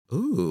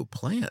Ooh,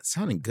 Plant.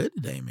 Sounding good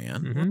today,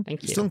 man. Mm-hmm.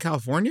 Thank you. Still in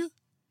California?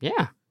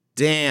 Yeah.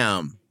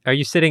 Damn. Are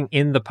you sitting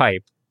in the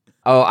pipe?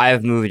 Oh,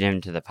 I've moved him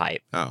to the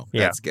pipe. Oh,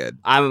 Yeah. that's good.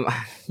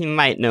 You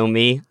might know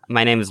me.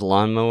 My name is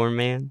Lawnmower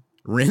Man.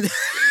 Rent.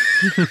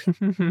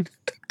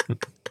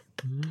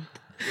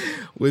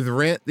 With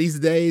rent these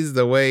days,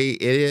 the way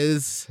it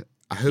is,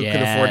 who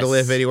can afford to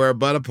live anywhere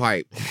but a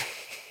pipe?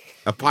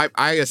 A pipe.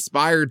 I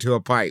aspire to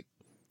a pipe.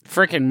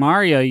 Frickin'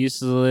 Mario used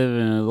to live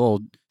in a little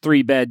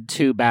 3-bed,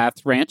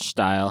 2-bath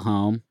ranch-style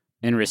home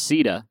in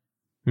Reseda.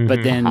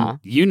 But then,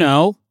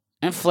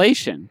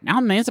 inflation.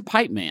 Now man's a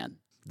pipe man.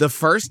 The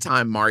first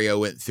time Mario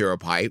went through a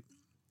pipe,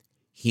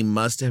 he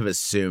must have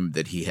assumed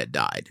that he had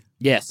died.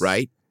 Yes.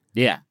 Right?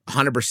 Yeah.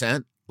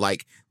 100%.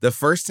 Like, the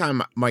first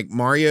time,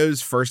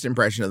 Mario's first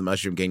impression of the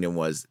Mushroom Kingdom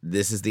was,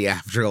 this is the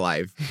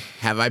afterlife.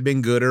 Have I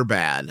been good or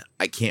bad?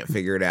 I can't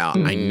figure it out.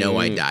 I know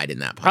I died in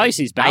that pipe. Probably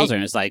sees Bowser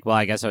and it's like, well,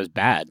 I guess I was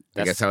bad.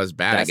 I guess I was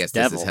bad. I guess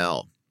devil. this is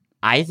hell.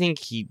 I think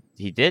he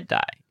did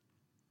die.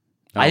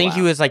 Oh, I think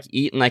he was like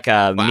eating like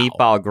a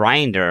meatball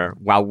grinder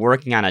while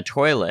working on a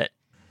toilet,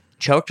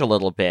 choked a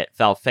little bit,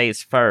 fell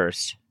face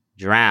first,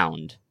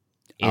 drowned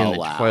in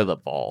the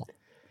toilet bowl.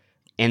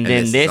 And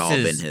then this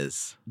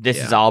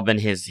has all been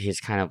his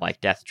kind of like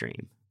death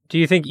dream. Do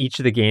you think each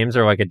of the games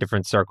are like a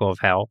different circle of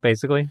hell,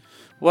 basically?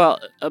 Well,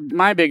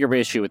 my bigger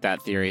issue with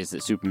that theory is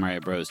that Super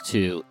Mario Bros.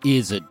 2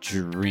 is a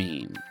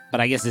dream.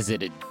 But I guess, is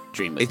it a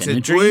dream within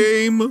a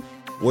dream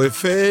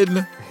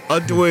within a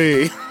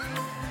dream.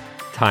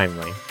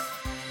 Timely.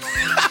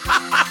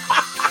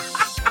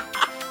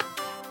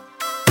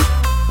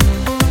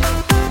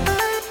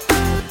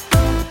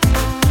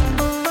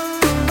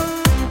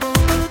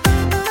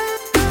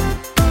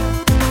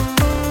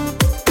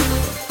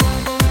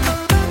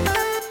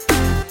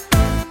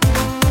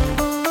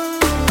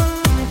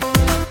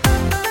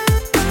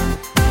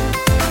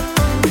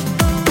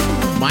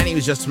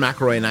 Justin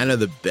McElroy, and I know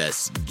the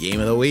best game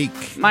of the week.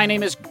 My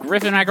name is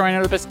Griffin McElroy, and I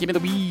know the best game of the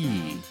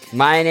week.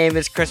 My name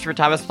is Christopher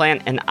Thomas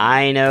Plant, and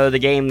I know the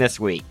game this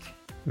week.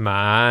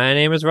 My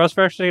name is Russ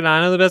Freshly, and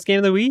I know the best game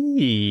of the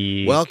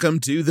week. Welcome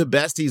to The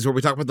Besties, where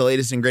we talk about the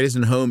latest and greatest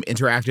in home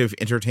interactive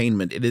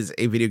entertainment. It is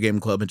a video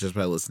game club, and just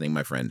by listening,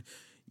 my friend,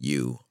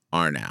 you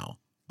are now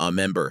a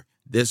member.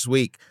 This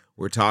week,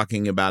 we're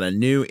talking about a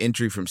new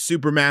entry from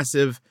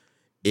Supermassive.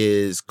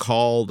 Is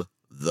called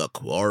The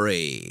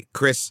Quarry.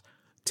 Chris,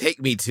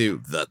 take me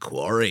to The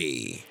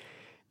Quarry.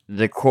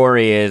 The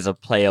Quarry is a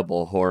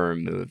playable horror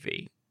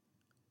movie.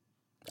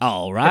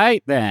 All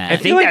right, then. I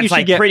think that's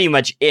like pretty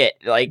much it.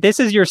 Like, this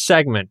is your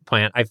segment,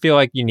 Plant. I feel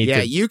like you need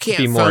to you can't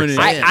be more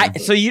phone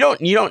so you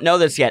don't know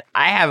this yet.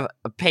 I have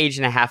a page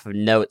and a half of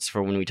notes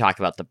for when we talk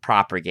about the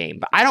proper game,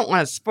 but I don't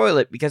want to spoil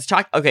it because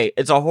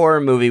it's a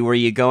horror movie where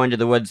you go into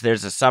the woods.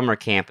 There's a summer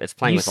camp. It's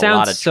playing with a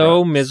lot of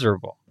so tropes.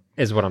 miserable,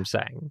 is what I'm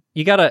saying.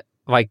 You gotta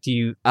do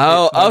you?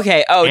 Oh,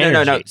 okay. Oh,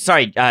 energy. no.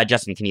 Sorry,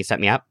 Justin. Can you set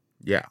me up?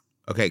 Yeah.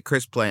 Okay,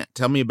 Chris Plant,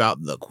 tell me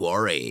about The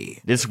Quarry.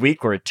 This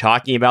week, we're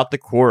talking about The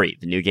Quarry,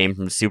 the new game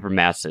from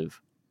Supermassive.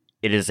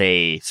 It is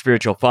a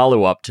spiritual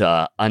follow-up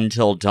to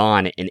Until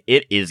Dawn, and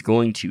it is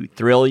going to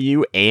thrill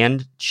you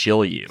and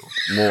chill you.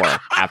 More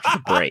after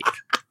the break.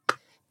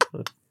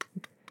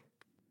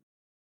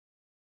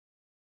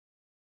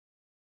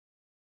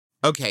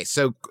 Okay,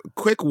 so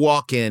quick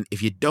walk-in,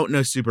 if you don't know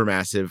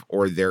Supermassive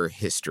or their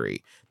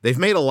history. They've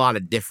made a lot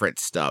of different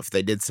stuff.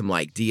 They did some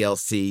like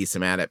DLC,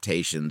 some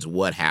adaptations,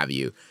 what have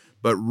you.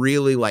 But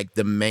really like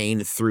the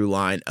main through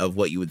line of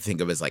what you would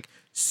think of as like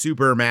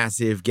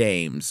Supermassive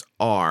games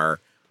are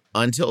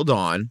Until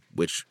Dawn,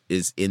 which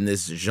is in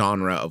this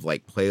genre of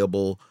like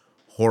playable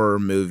horror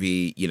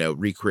movie,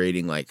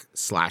 recreating like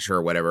slasher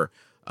or whatever.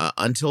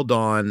 Until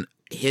Dawn,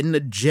 Hidden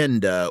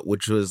Agenda,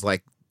 which was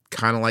like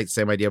kind of like the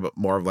same idea, but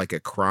more of like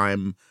a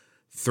crime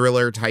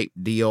thriller type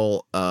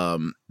deal.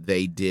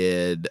 They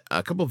did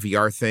a couple of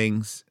VR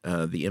things,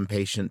 The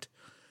Impatient,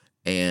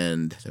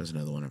 and there was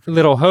another one.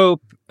 Little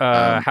Hope,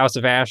 House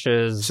of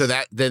Ashes. So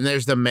then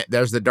there's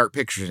the Dark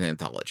Pictures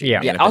anthology.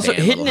 Yeah. Also,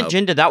 Hidden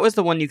Agenda. That was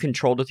the one you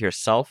controlled with your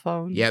cell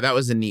phone. Yeah, that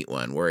was a neat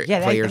one where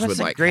players would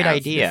like. Great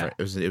idea.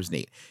 It was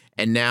neat.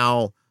 And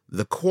now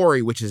The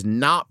Quarry, which is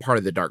not part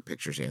of the Dark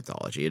Pictures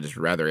anthology, it is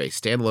rather a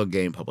standalone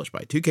game published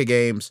by 2K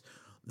Games.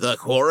 The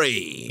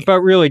Quarry.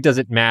 But really, does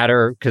it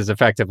matter? Because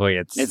effectively,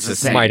 it's the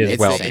same. might as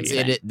well be.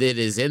 It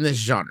is in this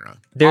genre.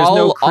 There's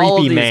no creepy all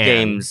of these man.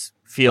 games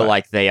feel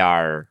like they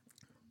are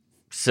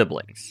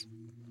siblings,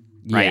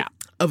 right? Yeah.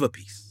 Of a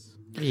piece.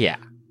 Yeah.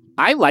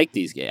 I like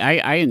these games.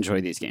 I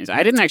enjoy these games.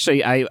 I didn't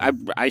actually.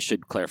 I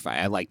should clarify.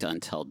 I liked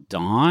Until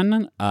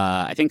Dawn.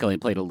 I think I only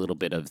played a little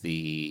bit of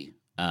the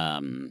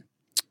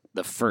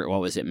first.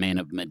 What was it? Man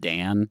of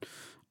Medan.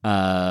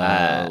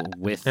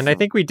 And I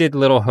think we did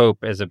Little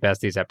Hope as a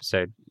Besties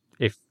episode.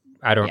 If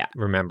I don't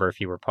remember if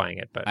you were playing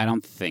it, but I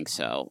don't think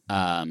so.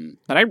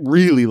 But I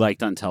really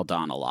liked Until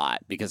Dawn a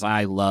lot because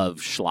I love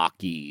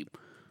schlocky,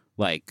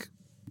 like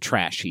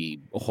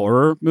trashy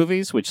horror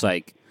movies. Which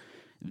like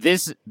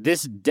this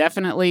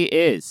definitely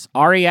is.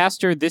 Ari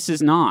Aster, this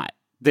is not.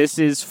 this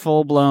is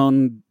full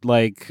blown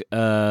like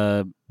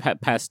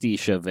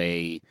pastiche of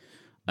a.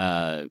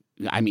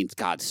 I mean,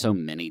 God, so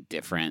many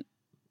different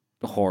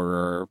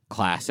horror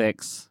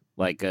classics,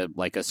 like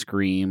a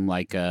Scream,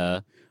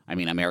 I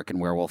mean, American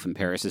Werewolf in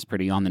Paris is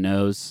pretty on the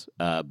nose,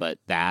 but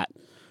that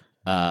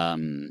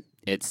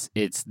it's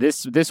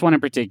this one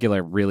in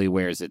particular really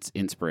wears its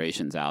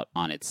inspirations out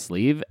on its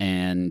sleeve,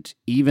 and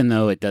even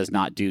though it does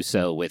not do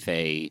so with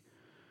a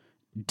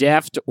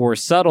deft or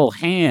subtle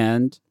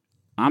hand,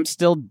 I'm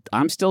still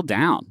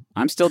down.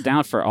 I'm still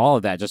down for all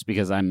of that just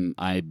because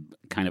I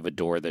kind of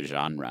adore the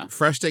genre.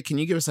 Fresh Day, can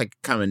you give us like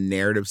kind of a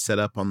narrative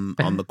setup on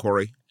the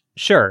Quarry?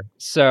 Sure.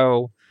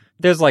 So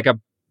there's like a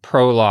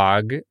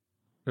prologue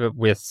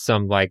with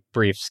some like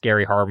brief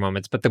scary horror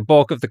moments, but the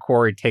bulk of the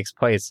Quarry takes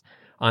place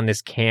on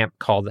this camp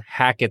called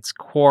Hackett's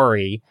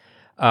Quarry.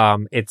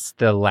 It's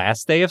the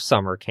last day of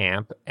summer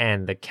camp,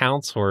 and the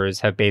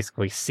counselors have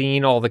basically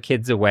seen all the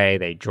kids away.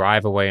 They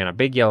drive away on a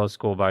big yellow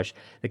school bus.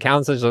 The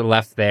counselors are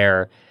left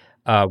there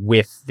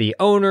with the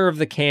owner of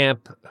the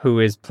camp, who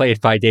is played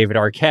by David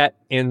Arquette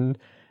in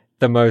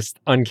the most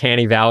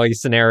uncanny valley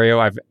scenario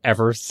I've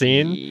ever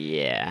seen.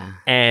 Yeah.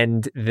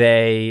 And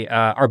they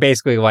are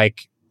basically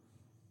like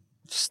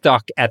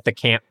stuck at the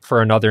camp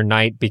for another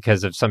night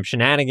because of some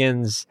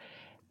shenanigans.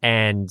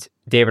 And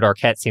David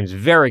Arquette seems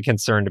very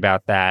concerned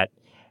about that,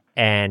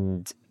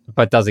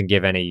 but doesn't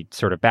give any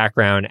sort of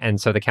background. And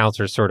so the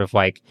counselors sort of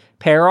like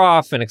pair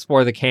off and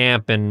explore the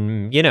camp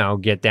and,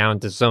 get down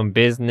to some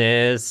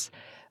business.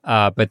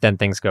 But then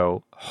things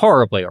go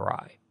horribly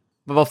awry.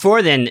 But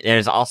before then,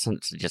 there's also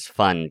just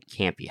fun,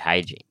 campy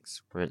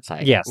hijinks where it's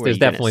like, yes, there's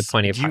definitely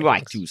plenty of. Do you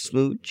like to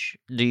smooch?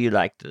 Do you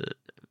like the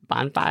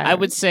bonfire? I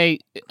would say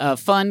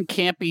fun,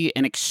 campy,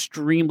 and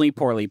extremely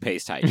poorly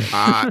paced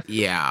hijinks.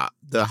 Yeah,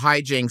 the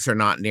hijinks are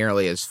not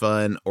nearly as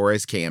fun or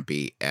as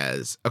campy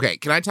as. Okay,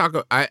 can I talk?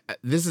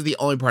 This is the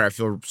only part I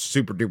feel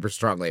super duper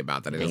strongly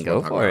about that.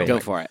 Go for it. Go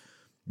for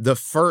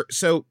it.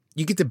 So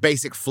you get the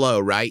basic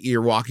flow, right?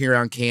 You're walking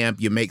around camp,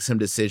 you make some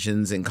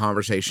decisions and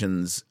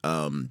conversations.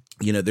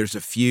 There's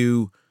a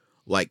few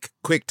like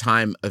quick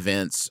time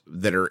events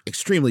that are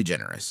extremely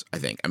generous, I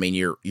think. I mean,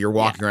 you're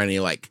walking around and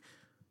you're like,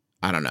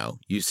 I don't know,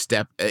 you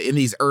step in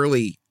these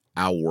early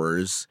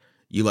hours,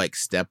 you like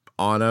step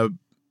on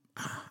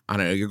I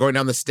don't know, you're going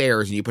down the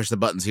stairs and you push the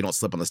button so you don't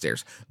slip on the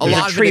stairs. There's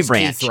a tree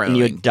branch and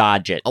you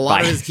dodge it. A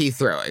lot of it is key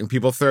throwing.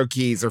 People throw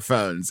keys or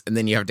phones and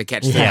then you have to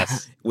catch them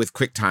with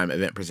quick time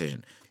event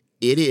precision.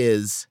 It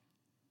is,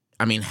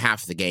 I mean,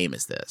 half the game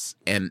is this,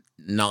 and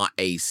not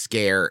a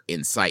scare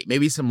in sight.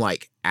 Maybe some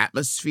like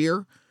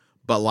atmosphere,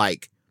 but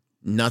like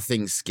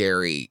nothing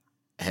scary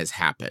has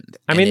happened.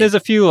 I mean, there's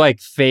a few like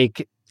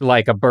fake,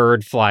 like a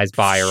bird flies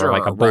by or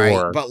like a boar.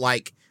 Right? But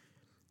like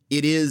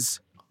it is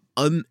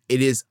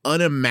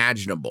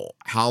unimaginable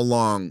how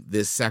long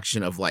this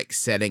section of like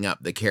setting up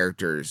the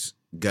characters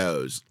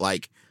goes.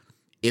 Like,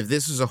 if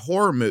this is a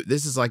horror movie,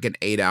 this is like an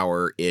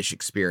 8-hour-ish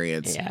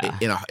experience. Yeah.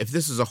 If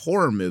this is a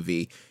horror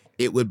movie,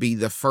 it would be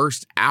the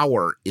first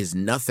hour is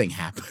nothing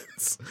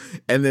happens,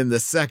 and then the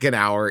second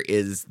hour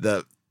is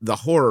the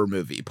horror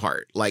movie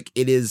part. Like,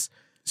 it is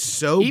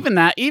so even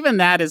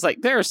that is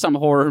like, there are some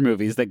horror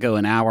movies that go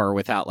an hour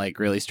without like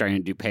really starting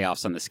to do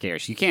payoffs on the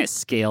scares. You can't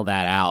scale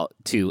that out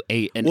to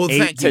an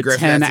 8 to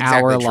 10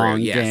 hour long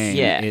game.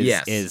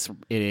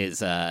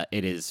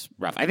 It is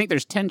rough. I think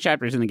there's 10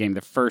 chapters in the game.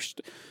 The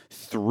first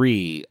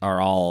 3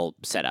 are all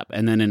set up,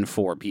 and then in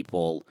 4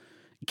 people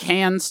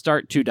can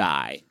start to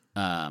die.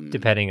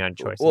 Depending on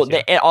choices. Well,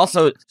 it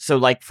also, so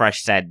like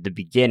Fresh said, the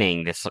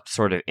beginning, this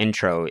sort of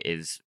intro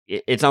is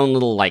its own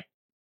little like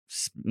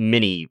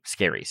mini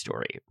scary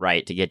story,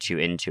 right, to get you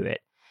into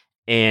it.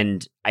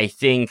 And I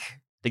think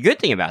the good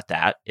thing about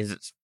that is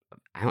it's,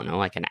 I don't know,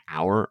 like an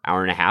hour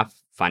and a half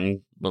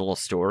fun little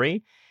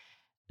story.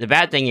 The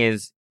bad thing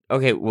is,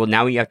 okay, well,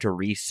 now you have to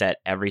reset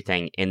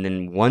everything and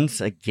then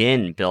once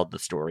again build the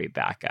story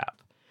back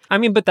up. I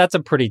mean, but that's a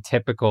pretty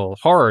typical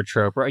horror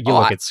trope, right? You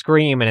look at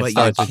Scream and it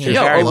starts with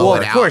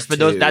of course,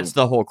 but that's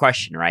the whole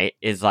question, right?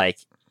 Is like,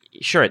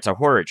 sure, it's a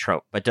horror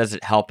trope, but does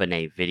it help in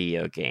a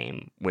video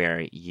game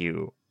where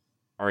you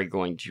are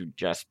going to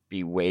just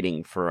be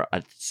waiting for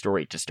a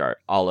story to start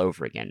all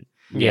over again?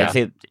 Yeah.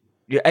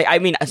 I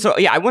mean, so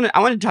yeah, I want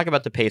to talk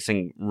about the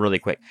pacing really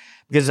quick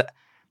because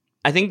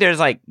I think there's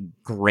like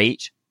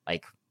great,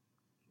 like,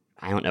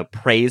 I don't know,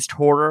 praised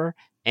horror,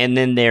 and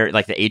then there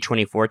like the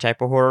A24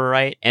 type of horror,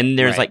 right? And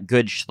there's like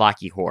good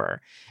schlocky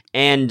horror,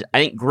 and I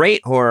think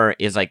great horror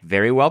is like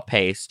very well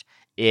paced.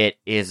 It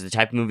is the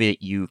type of movie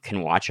that you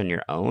can watch on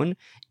your own,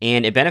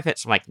 and it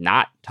benefits from like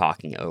not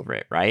talking over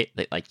it, right?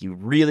 Like you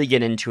really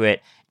get into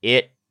it.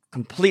 It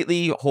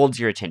completely holds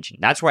your attention.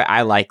 That's why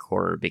I like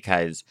horror,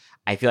 because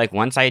I feel like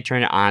once I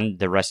turn it on,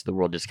 the rest of the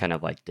world just kind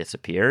of like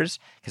disappears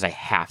because I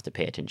have to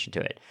pay attention to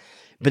it.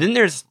 But then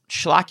there's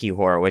schlocky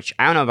horror, which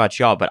I don't know about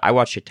y'all, but I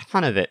watched a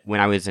ton of it when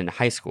I was in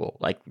high school,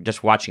 like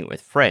just watching it with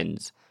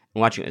friends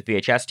and watching it with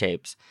VHS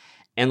tapes.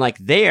 And like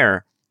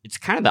there, it's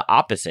kind of the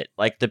opposite.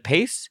 Like the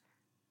pace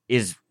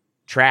is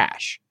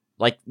trash.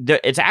 Like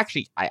it's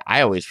actually, I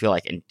always feel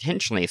like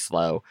intentionally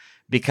slow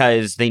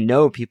because they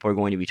know people are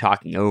going to be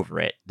talking over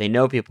it. They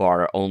know people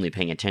are only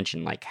paying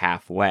attention like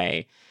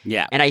halfway.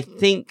 Yeah. And I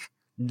think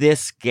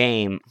this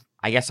game,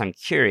 I guess I'm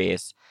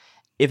curious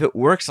if it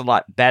works a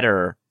lot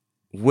better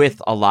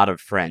with a lot of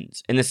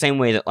friends in the same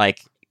way that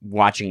like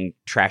watching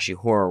trashy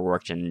horror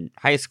worked in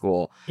high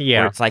school.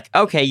 Yeah. Where it's like,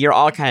 okay, you're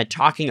all kind of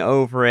talking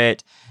over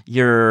it.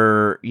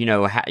 You're,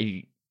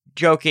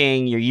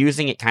 joking. You're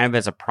using it kind of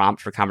as a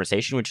prompt for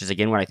conversation, which is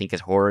again what I think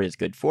is horror is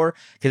good for,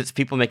 because it's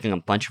people making a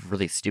bunch of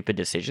really stupid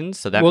decisions.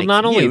 So that makes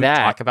not only you that,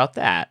 talk about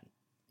that.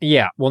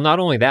 Yeah. Well, not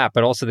only that,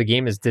 but also the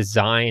game is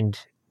designed,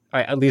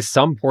 at least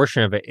some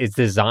portion of it is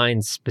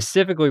designed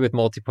specifically with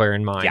multiplayer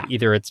in mind. Yeah.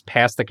 Either it's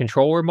past the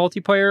controller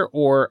multiplayer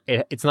or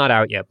it's not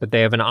out yet, but they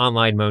have an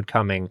online mode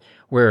coming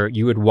where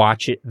you would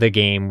watch the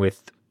game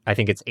with, I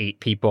think it's 8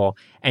 people,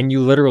 and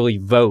you literally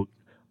vote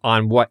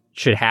on what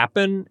should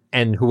happen,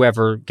 and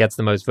whoever gets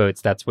the most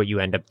votes, that's what you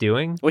end up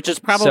doing. Which is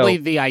probably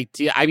the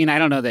idea. I mean, I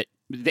don't know that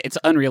it's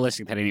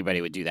unrealistic that anybody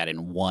would do that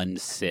in one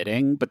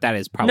sitting, but that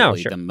is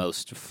probably the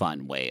most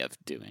fun way of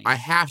doing it. I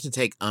have to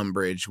take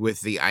umbrage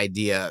with the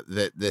idea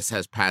that this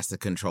has passed the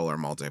controller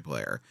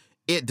multiplayer.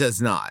 It does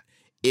not.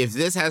 If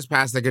this has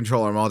passed the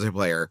controller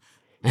multiplayer,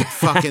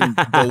 fucking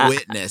The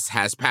Witness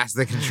has passed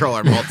the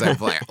controller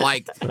multiplayer.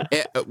 Like,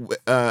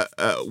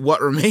 What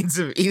Remains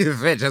of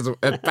Edith Finch has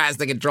passed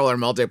the controller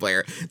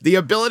multiplayer. The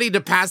ability to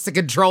pass the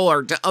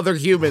controller to other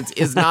humans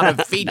is not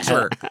a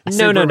feature.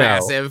 No.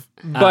 Supermassive.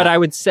 But I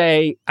would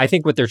say, I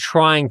think what they're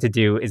trying to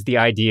do is the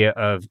idea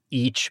of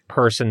each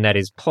person that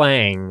is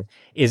playing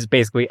is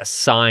basically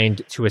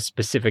assigned to a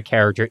specific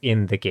character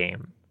in the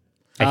game.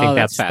 I think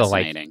that's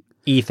the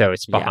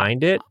ethos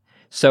behind it.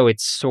 So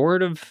it's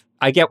sort of,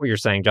 I get what you're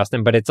saying,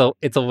 Justin, but it's a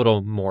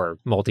little more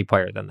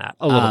multiplayer than that.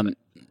 A little bit.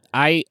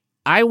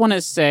 I want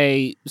to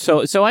say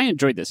so I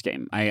enjoyed this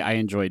game. I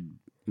enjoyed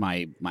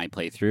my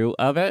playthrough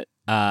of it,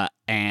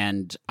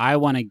 and I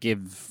want to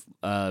give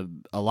a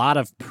lot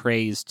of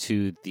praise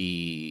to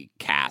the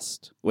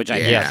cast, which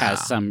I think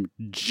has some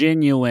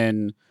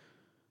genuine,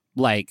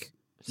 like,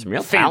 some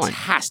real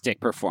fantastic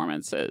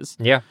performances.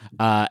 Yeah.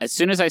 As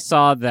soon as I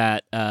saw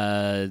that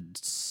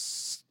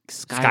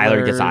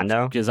Skylar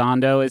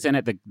Gisondo is in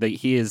it.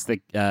 He is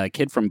the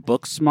kid from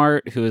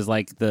Booksmart who is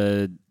like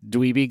the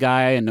dweeby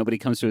guy, and nobody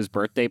comes to his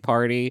birthday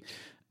party,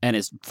 and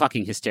is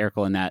fucking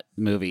hysterical in that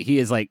movie. He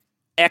is like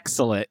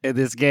excellent in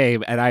this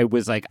game, and I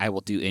was like, I will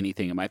do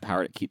anything in my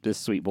power to keep this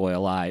sweet boy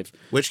alive.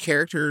 Which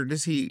character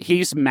does he?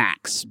 He's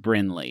Max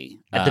Brinley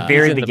at the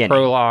very beginning. The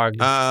prologue.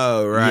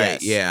 Oh,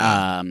 right, yes.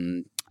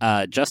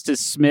 Yeah.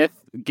 Justice Smith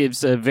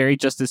gives a very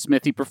Justice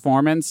Smithy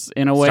performance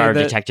in a way. Star of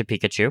Detective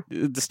Pikachu.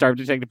 The Star of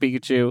Detective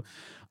Pikachu.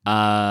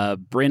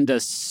 Brenda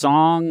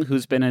Song,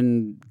 who's been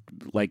in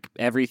like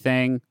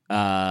everything.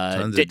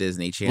 Tons of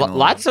Disney Channel.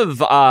 Lots of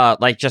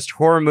like just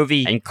horror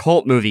movie and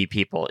cult movie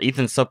people.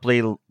 Ethan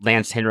Suplee,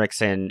 Lance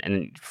Henriksen,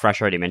 and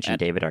Fresh already mentioned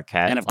David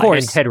Arquette. And of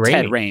course, Ted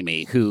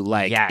Raimi, who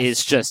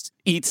is just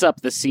eats up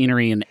the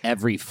scenery in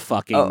every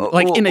fucking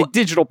in a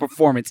digital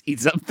performance,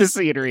 eats up the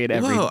scenery in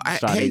every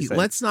shot. Hey,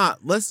 let's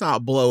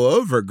not blow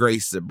over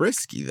Grace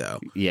Zabriskie though.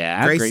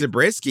 Yeah, Grace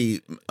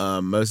Zabriskie,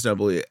 most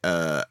notably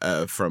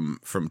from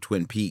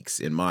Twin Peaks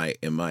in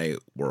my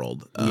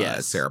world.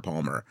 Sarah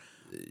Palmer.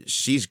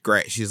 She's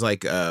great. She's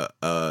like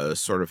a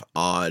sort of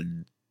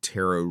odd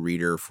tarot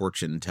reader,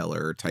 fortune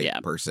teller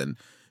type person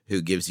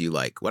who gives you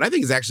like what I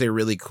think is actually a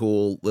really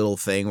cool little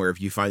thing where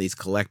if you find these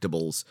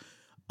collectibles,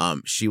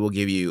 she will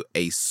give you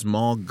a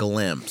small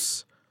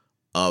glimpse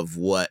of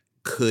what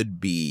could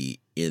be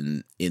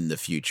in the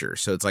future.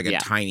 So it's like a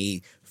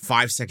tiny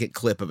 5-second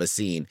clip of a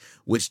scene,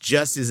 which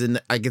just isn't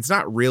like, it's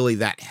not really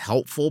that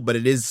helpful, but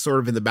it is sort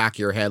of in the back of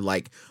your head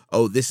like,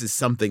 oh, this is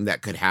something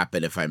that could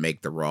happen if I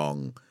make the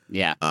wrong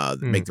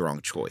make the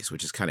wrong choice,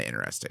 which is kind of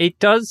interesting. It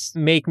does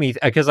make me,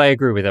 because I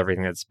agree with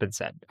everything that's been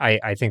said.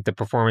 I think the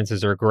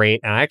performances are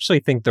great, and I actually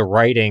think the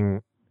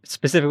writing,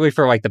 specifically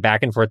for like the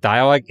back and forth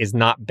dialogue, is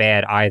not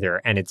bad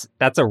either. And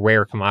that's a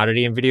rare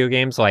commodity in video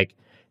games. Like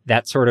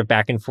that sort of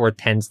back and forth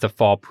tends to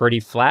fall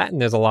pretty flat,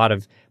 and there's a lot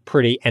of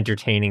pretty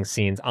entertaining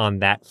scenes on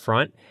that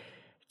front.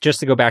 Just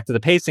to go back to the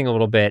pacing a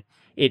little bit,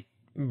 it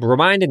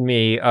reminded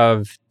me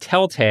of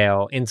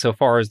Telltale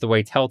insofar as the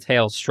way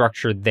Telltale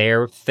structured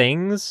their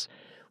things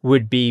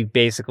would be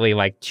basically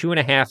like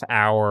 2.5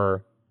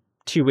 hour,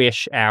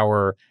 2-ish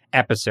hour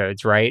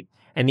episodes, right?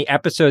 And the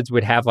episodes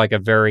would have like a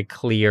very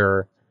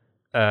clear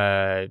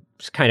kind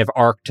of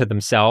arc to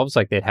themselves.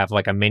 Like they'd have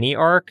like a mini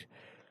arc.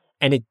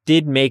 And it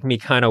did make me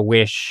kind of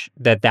wish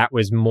that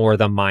was more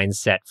the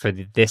mindset for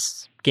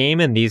this game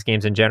and these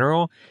games in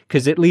general.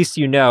 Because at least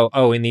in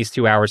these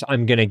 2 hours,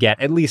 I'm going to get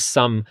at least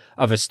some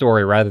of a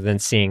story rather than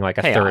seeing like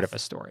a third of a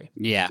story.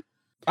 Yeah.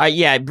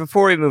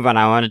 Before we move on,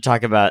 I want to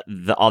talk about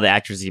all the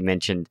actors you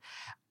mentioned.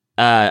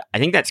 I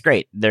think that's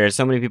great. There are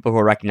so many people who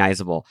are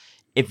recognizable.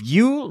 If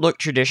you look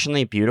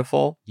traditionally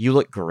beautiful, you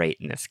look great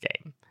in this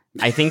game.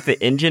 I think the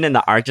engine and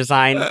the art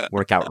design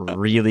work out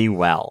really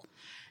well.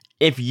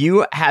 If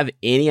you have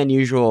any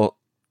unusual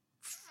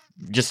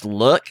just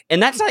look,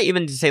 and that's not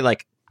even to say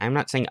like, I'm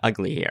not saying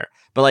ugly here,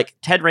 but like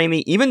Ted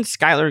Raimi, even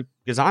Skylar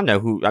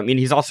Gisondo, who, I mean,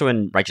 he's also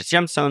in Righteous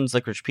Gemstones,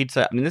 Licorice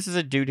Pizza. I mean, this is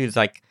a dude who's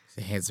like...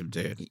 He's a handsome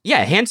dude.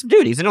 Yeah, handsome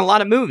dude. He's in a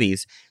lot of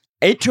movies.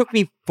 It took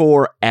me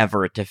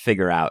forever to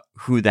figure out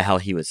who the hell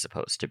he was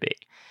supposed to be.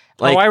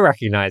 Like, I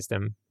recognized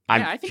him.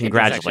 I think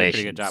congratulations. It does actually a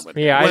pretty good job with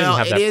Yeah, it. I didn't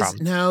have that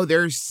problem. No,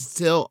 there's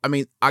still... I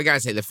mean, I gotta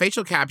say, the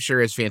facial capture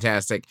is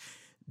fantastic.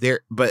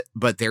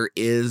 But there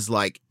is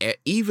like,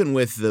 even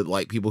with the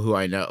like people who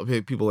I know,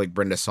 people like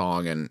Brenda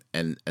Song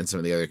and some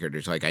of the other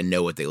characters, like I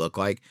know what they look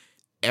like.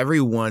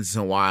 Every once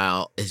in a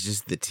while, it's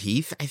just the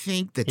teeth. I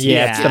think the teeth.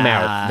 Yeah, it's the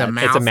mouth. The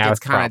mouth it's a mouth gets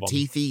kind of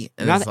problem. teethy,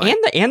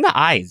 and the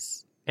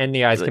eyes. And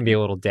the eyes can be a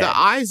little dead. The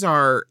eyes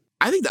are.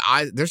 I think the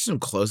eyes. There's some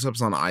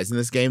close-ups on the eyes in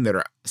this game that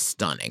are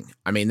stunning.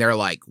 I mean, they're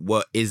like,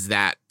 what is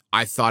that?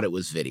 I thought it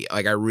was video.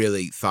 Like, I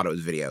really thought it was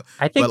video.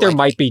 I think there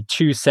might be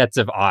two sets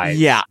of eyes.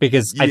 Yeah.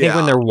 Because I think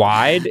when they're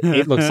wide,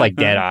 it looks like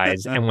dead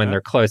eyes. And when they're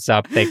close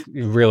up, they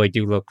really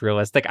do look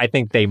realistic. I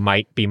think they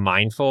might be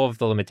mindful of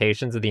the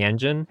limitations of the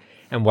engine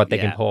and what they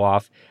can pull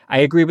off. I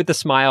agree with the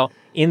smile.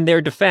 In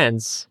their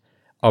defense,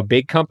 a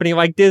big company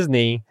like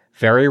Disney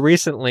very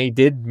recently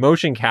did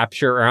motion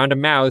capture around a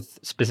mouth,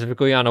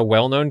 specifically on a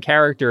well-known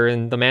character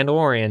in The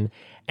Mandalorian,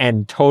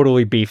 and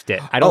totally beefed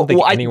it. I don't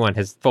think anyone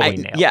has fully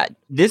nailed it. Yeah,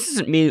 this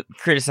isn't me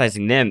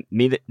criticizing them.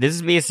 This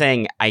is me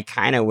saying I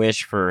kind of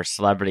wish for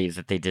celebrities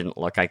that they didn't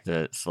look like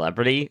the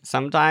celebrity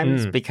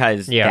sometimes,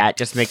 because that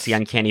just makes the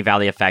uncanny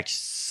valley effect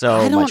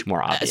so much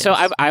more obvious. So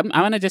I'm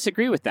going to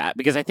disagree with that,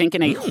 because I think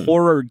in a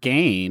horror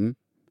game,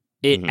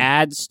 it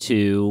adds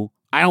to...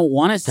 I don't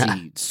want to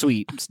see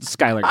sweet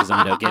Skylar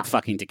Gisondo get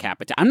fucking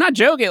decapitated. I'm not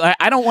joking. Like,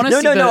 I don't want to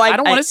see. I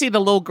don't want to see the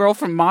little girl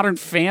from Modern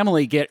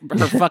Family get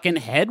her fucking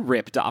head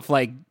ripped off.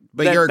 Like,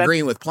 but you're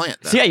agreeing with Plant,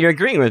 though. So yeah, you're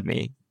agreeing with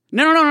me.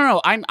 No.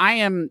 I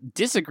am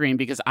disagreeing,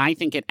 because I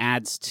think it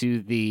adds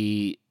to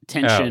the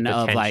tension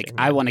of like,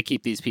 I want to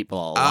keep these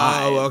people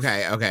alive. Oh,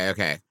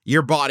 okay.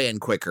 You're bought in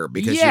quicker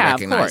because you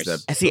recognize the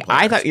See,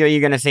 players. I thought what you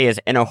were going to say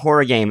is in a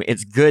horror game,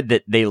 it's good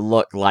that they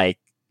look like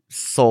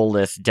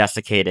soulless,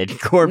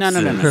 desiccated corpses.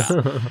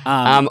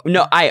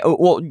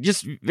 No.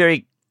 Just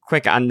very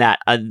quick on that.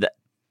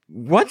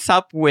 What's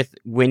up with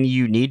when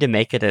you need to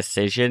make a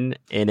decision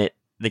and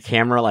the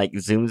camera like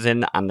zooms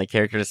in on the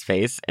character's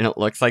face and it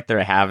looks like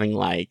they're having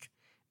like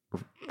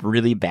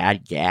really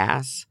bad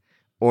gas,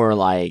 or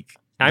like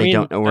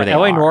don't know where they are?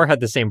 L.A. Noire had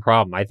the same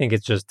problem. I think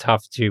it's just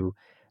tough to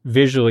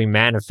visually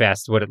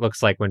manifest what it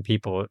looks like when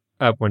people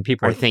are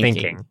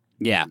thinking.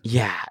 Yeah.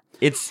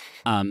 It's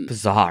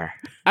bizarre.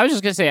 I was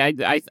just gonna say,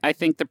 I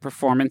think the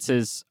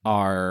performances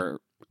are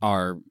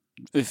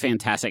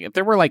fantastic. If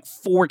there were like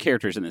 4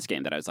 characters in this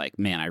game that I was like,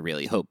 man, I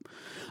really hope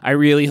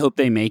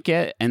they make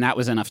it, and that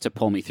was enough to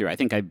pull me through. I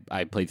think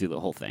I played through the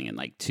whole thing in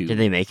like 2. Did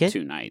they make it?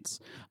 2 nights.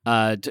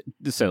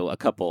 So a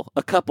couple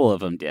of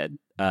them did.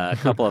 A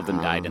couple of them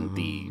died in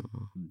the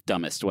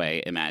dumbest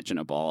way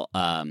imaginable.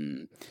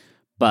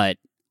 But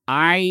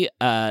I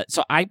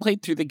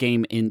played through the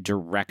game in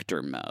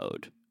director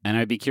mode. And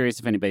I'd be curious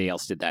if anybody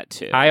else did that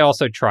too. I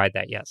also tried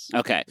that, yes.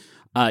 Okay.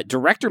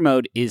 Director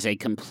mode is a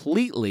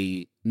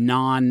completely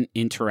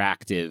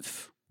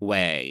non-interactive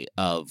way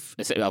of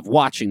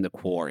watching the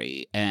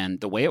Quarry. And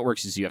the way it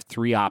works is you have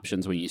 3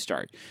 options when you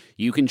start.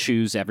 You can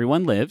choose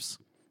Everyone Lives,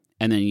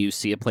 and then you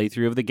see a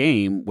playthrough of the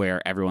game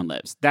where everyone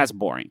lives. That's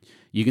boring.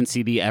 You can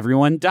see the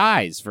Everyone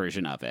Dies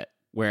version of it,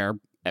 where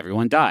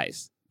everyone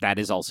dies. That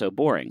is also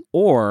boring.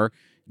 Or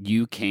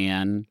you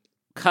can...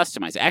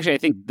 customize. Actually, I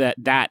think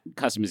that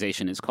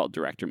customization is called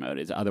director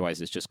mode.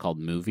 Otherwise, it's just called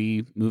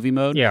movie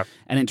mode. Yeah.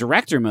 And in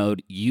director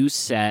mode, you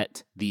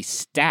set the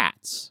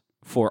stats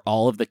for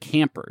all of the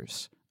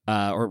campers,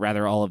 or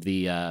rather, all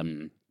the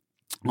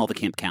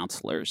camp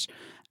counselors.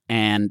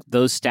 And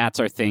those stats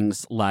are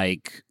things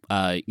like,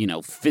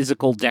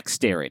 physical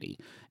dexterity,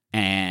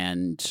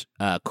 and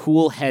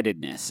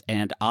cool-headedness,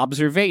 and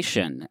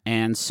observation,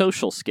 and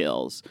social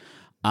skills.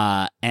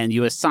 And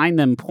you assign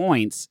them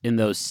points in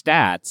those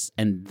stats,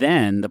 and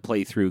then the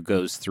playthrough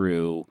goes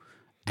through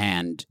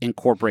and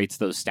incorporates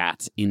those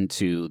stats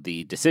into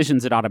the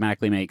decisions it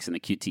automatically makes and the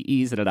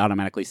QTEs that it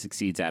automatically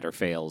succeeds at or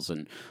fails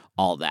and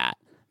all that.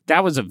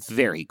 That was a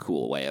very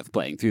cool way of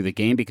playing through the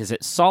game, because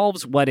it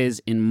solves what is,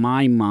 in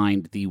my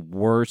mind, the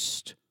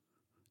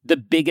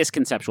biggest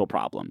conceptual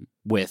problem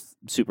with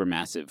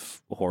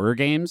supermassive horror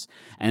games,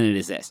 and it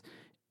is this.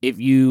 If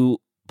you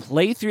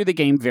play through the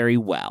game very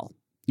well,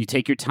 you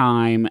take your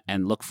time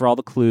and look for all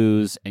the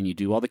clues, and you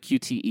do all the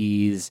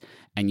QTEs,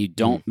 and you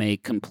don't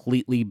make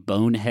completely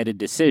boneheaded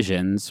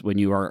decisions when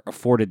you are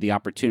afforded the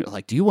opportunity.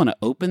 Like, do you want to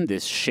open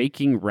this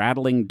shaking,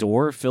 rattling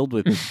door filled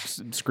with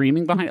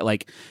screaming behind it?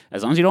 Like,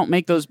 as long as you don't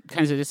make those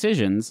kinds of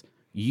decisions,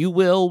 you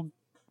will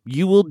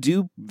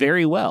do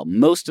very well.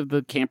 Most of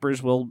the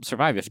campers will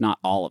survive, if not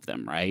all of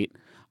them, right?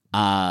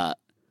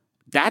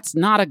 That's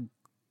not a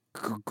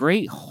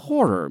great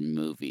horror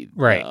movie,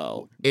 right?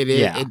 Though. It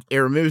is. It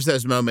removes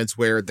those moments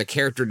where the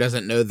character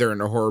doesn't know they're in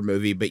a horror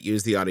movie, but you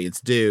as the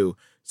audience do.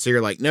 So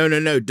you're like,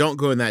 no, don't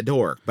go in that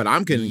door. But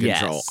I'm in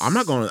control. Yes. I'm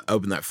not going to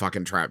open that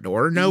fucking trap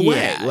door. No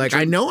Yeah, way. Like,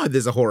 I know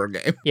this is a horror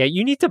game. Yeah,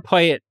 you need to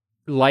play it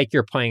like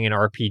you're playing an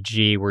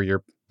RPG where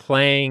you're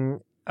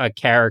playing a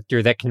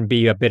character that can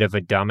be a bit of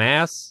a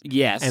dumbass.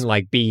 Yes. And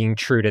like being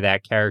true to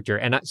that character.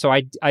 And so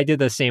I did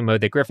the same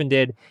mode that Griffin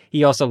did.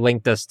 He also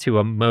linked us to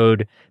a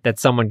mode that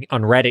someone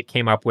on Reddit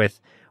came up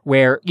with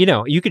where,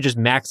 you could just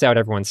max out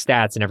everyone's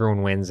stats and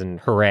everyone wins and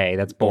hooray,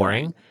 that's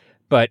boring.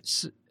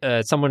 But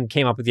someone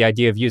came up with the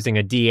idea of using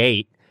a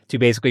D8 to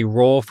basically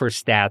roll for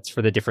stats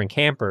for the different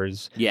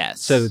campers.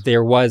 Yes. So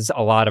there was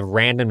a lot of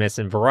randomness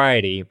and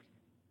variety.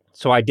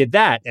 So I did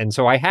that. And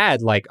so I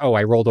had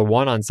I rolled a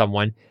 1 on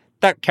someone.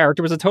 That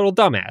character was a total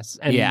dumbass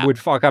and would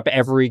fuck up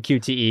every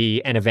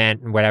QTE and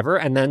event and whatever.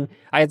 And then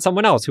I had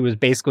someone else who was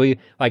basically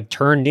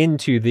turned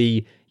into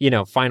the,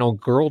 final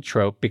girl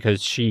trope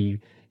because she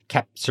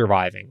kept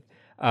surviving.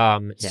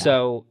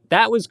 So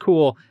that was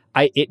cool.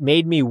 It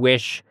made me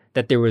wish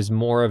that there was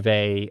more of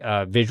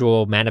a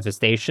visual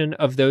manifestation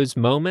of those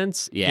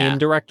moments in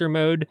director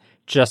mode,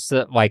 just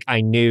that I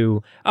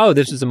knew,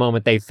 this is a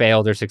moment they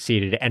failed or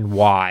succeeded and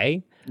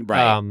why.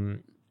 Right.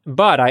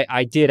 But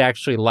I did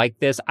actually like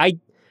this.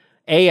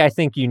 I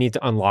think you need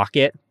to unlock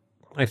it.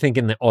 I think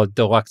in the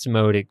deluxe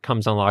mode, it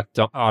comes unlocked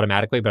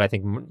automatically, but I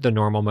think the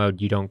normal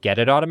mode, you don't get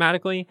it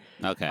automatically.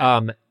 Okay.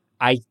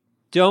 I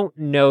don't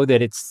know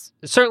that it's...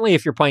 Certainly,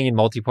 if you're playing in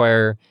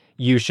multiplayer,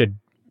 you should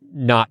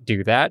not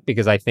do that,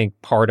 because I think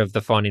part of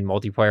the fun in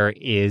multiplayer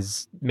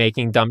is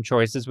making dumb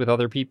choices with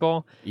other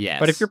people. Yes.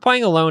 But if you're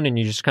playing alone and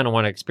you just kind of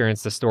want to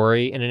experience the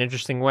story in an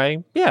interesting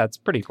way, yeah, it's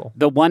pretty cool.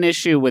 The one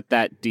issue with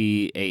that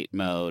D8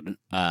 mode,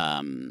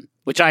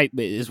 which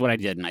is what I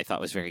did and I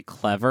thought was very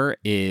clever,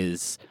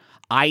 is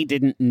I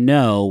didn't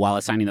know while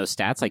assigning those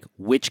stats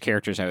which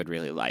characters I would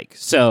really like.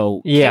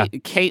 So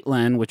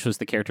Caitlin, which was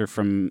the character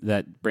from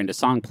that Brenda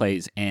Song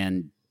plays,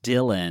 and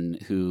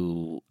Dylan,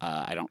 who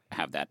I don't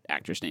have that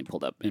actor's name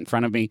pulled up in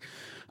front of me.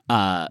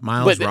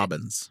 Miles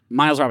Robbins.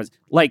 Miles Robbins.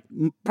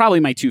 Probably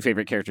my 2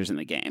 favorite characters in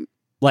the game.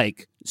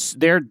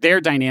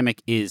 Their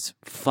dynamic is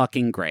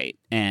fucking great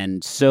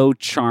and so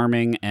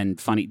charming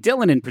and funny.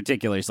 Dylan in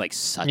particular is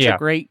such a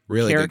great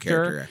really character. Good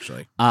character,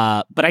 actually.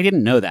 But I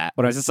didn't know that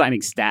when I was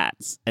assigning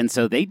stats. And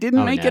so they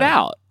didn't make it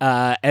out.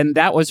 And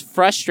that was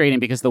frustrating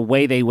because the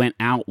way they went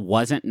out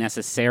wasn't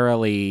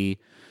necessarily...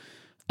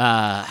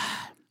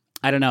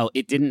 I don't know.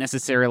 It didn't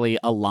necessarily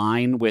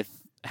align with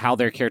how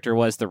their character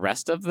was the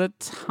rest of the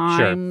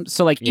time.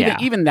 Sure. So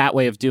even that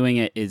way of doing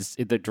it is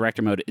the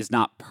director mode is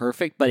not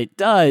perfect, but it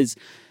does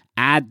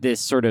add this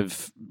sort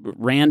of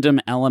random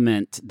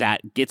element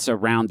that gets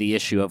around the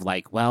issue of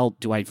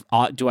do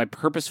I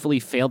purposefully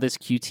fail this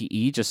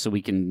QTE just so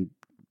we can,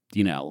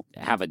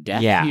 have a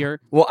death here?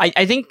 Well,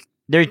 I think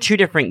there are 2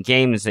 different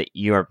games that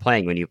you are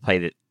playing when you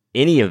play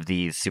any of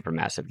these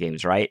supermassive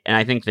games, right? And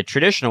I think the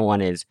traditional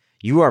one is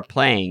you are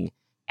playing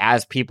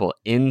as people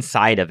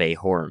inside of a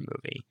horror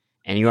movie,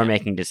 and you are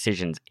making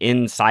decisions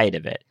inside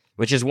of it,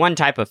 which is one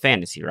type of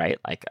fantasy, right?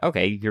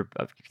 You're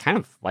kind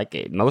of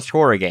most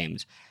horror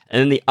games. And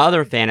then the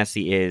other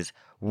fantasy is,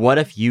 what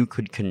if you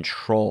could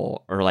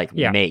control or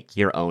make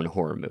your own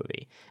horror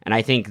movie? And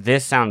I think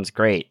this sounds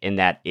great in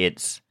that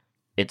it's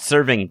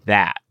serving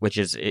that, which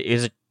is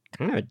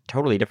kind of a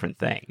totally different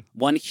thing.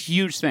 One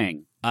huge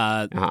thing,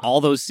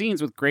 all those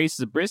scenes with Grace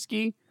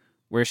Zabriskie,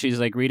 where she's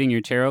reading your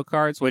tarot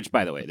cards, which,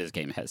 by the way, this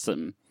game has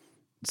some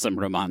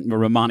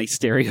Romani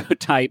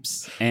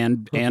stereotypes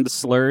and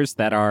slurs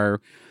that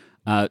are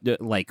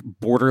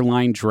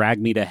borderline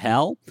drag me to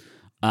hell.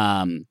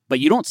 But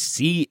you don't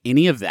see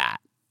any of that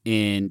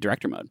in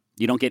director mode.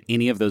 You don't get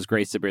any of those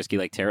Grace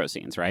Zabriskie tarot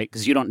scenes, right?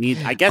 Because you don't need.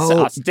 I guess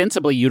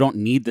ostensibly you don't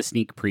need the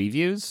sneak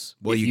previews.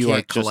 Well, you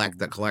can't collect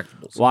the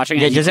collectibles. Watching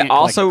it, does it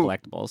also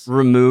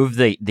remove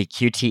the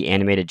QT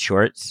animated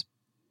shorts?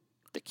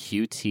 The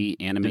QT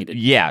animated.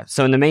 Yeah.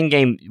 So in the main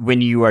game, when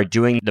you are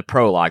doing the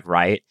prologue,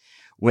 right,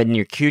 when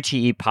your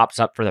QTE pops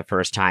up for the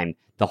first time,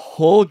 the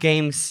whole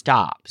game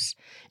stops,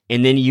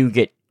 and then you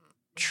get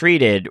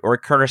treated or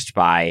cursed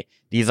by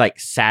these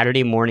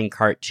Saturday morning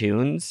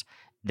cartoons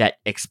that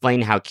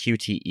explain how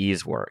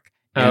QTEs work.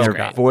 And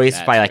they're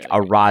voiced by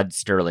a Rod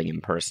Sterling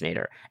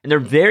impersonator. And they're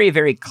very,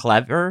 very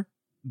clever,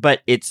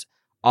 but it's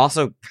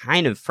also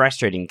kind of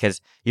frustrating because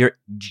you're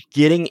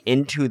getting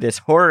into this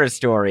horror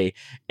story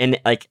and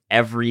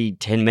every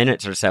 10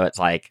 minutes or so, it's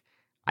I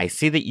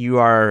see that you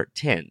are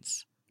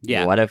tense.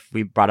 Yeah. What if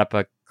we brought up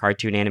a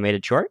cartoon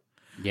animated short?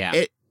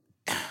 Yeah.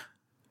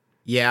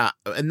 Yeah.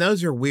 And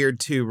those are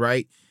weird too,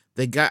 right?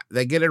 They get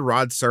a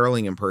Rod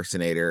Serling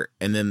impersonator,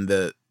 and then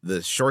the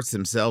shorts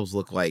themselves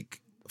look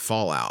like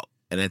Fallout,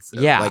 and it's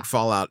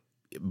Fallout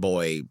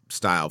Boy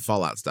style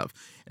Fallout stuff.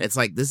 And it's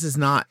this is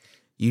not.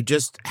 You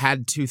just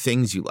had 2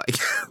 things you like.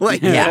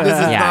 This is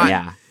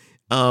not.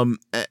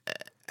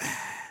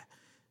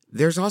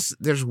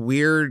 There's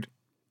weird.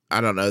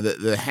 I don't know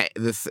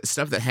the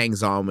stuff that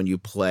hangs on when you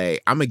play.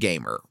 I'm a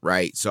gamer,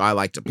 right? So I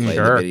like to play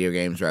the video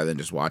games rather than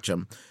just watch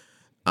them.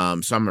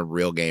 So I'm a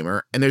real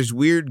gamer, and there's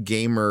weird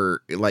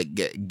gamer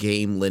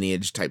game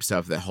lineage type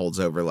stuff that holds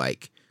over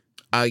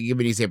I'll give you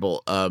an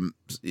example.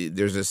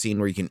 There's a scene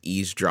where you can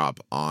eavesdrop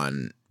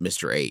on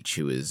Mr. H,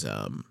 who is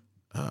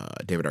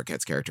David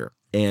Arquette's character,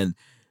 and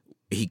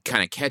he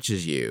kind of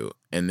catches you,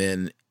 and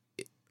then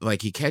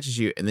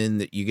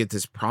you get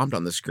this prompt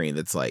on the screen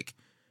that's like,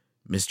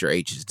 Mr.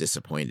 H is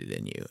disappointed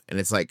in you, and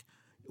it's like,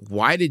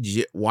 why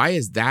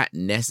is that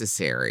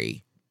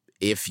necessary?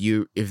 If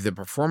the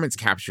performance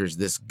capture is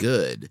this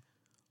good,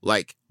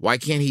 like, why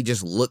can't he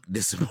just look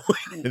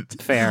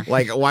disappointed? Fair.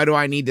 Like, why do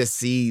I need to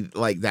see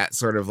like that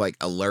sort of like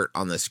alert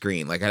on the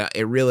screen? Like,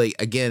 it really,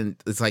 again,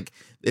 it's like,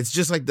 it's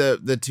just like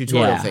the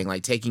tutorial thing,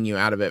 like taking you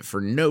out of it for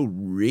no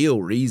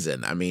real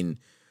reason. I mean,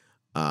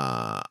 if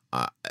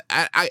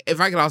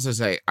I could also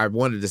say, I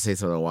wanted to say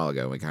something a while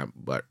ago, and we kind of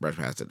brushed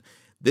past it.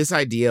 This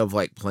idea of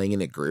like playing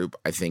in a group,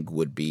 I think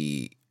would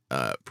be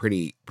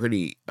pretty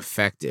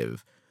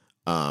effective,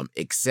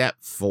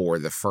 except for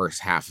the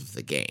first half of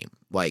the game.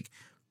 Like,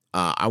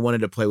 I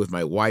wanted to play with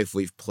my wife.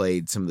 We've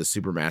played some of the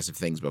Supermassive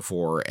things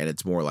before, and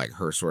it's more like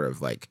her sort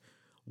of like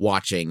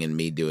watching and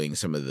me doing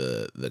some of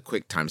the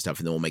quick time stuff,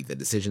 and then we'll make the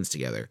decisions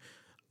together.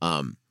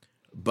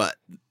 But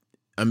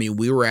I mean,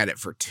 we were at it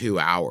for 2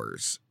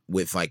 hours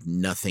with like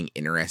nothing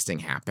interesting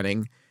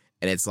happening,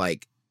 and it's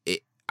like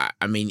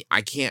I mean,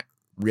 I can't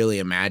really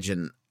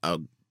imagine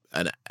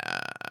an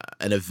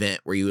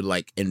event where you would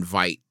like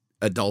invite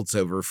adults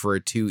over for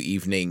a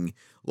 2-evening,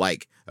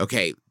 like,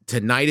 okay,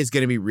 tonight is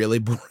going to be really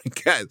boring,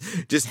 guys.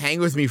 Just hang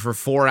with me for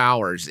 4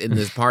 hours in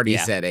this party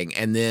setting,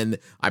 and then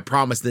I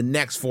promise the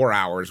next 4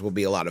 hours will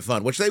be a lot of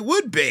fun, which they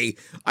would be.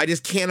 I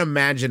just can't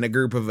imagine a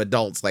group of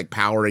adults like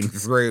powering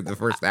through the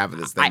first half of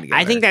this thing together.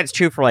 I think that's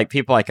true for like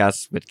people like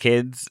us with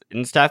kids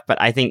and stuff,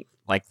 but I think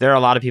like there are a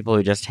lot of people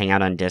who just hang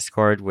out on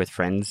Discord with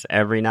friends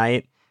every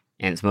night,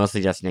 and it's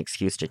mostly just an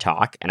excuse to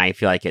talk, and I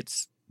feel like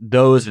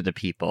those are the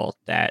people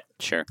that...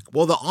 Sure.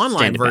 Well, the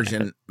online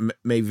version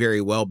may very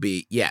well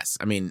be, yes.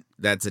 I mean,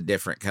 that's a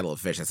different kettle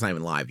of fish. That's not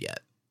even live yet.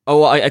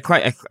 Oh, well,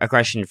 a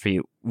question for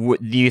you.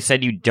 You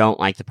said you don't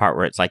like the part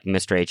where it's like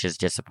Mr. H is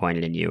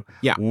disappointed in you.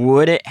 Yeah.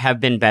 Would it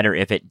have been better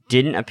if it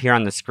didn't appear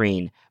on the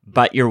screen,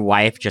 but your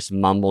wife just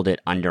mumbled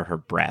it under her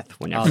breath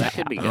whenever that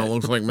could be happened? It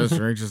looks like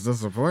Mr. H is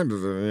disappointed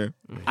in you.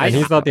 And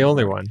he's not the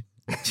only one.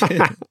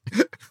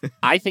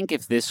 I think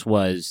if this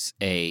was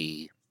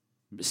a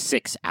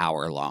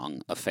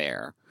 6-hour-long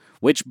affair,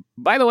 which,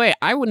 by the way,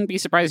 I wouldn't be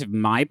surprised if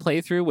my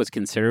playthrough was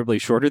considerably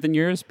shorter than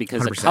yours,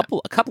 because 100%.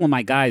 a couple of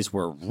my guys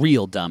were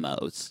real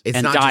dumbos It's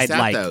and not died just that,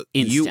 like though.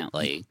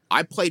 instantly.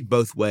 I played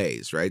both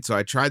ways, right? So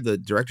I tried the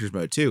director's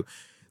mode too.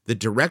 The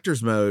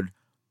director's mode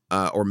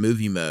or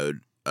movie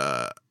mode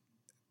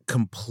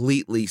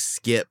completely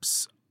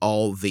skips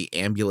all the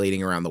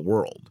ambulating around the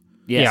world.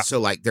 Yeah. So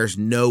like there's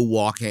no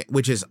walking,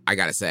 which is, I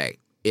gotta say,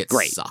 it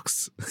Great.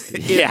 Sucks.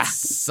 Yeah. It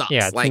sucks.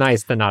 Yeah, it's like,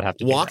 nice to not have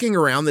to walking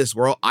around this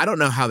world. I don't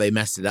know how they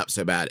messed it up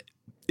so bad.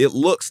 It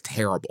looks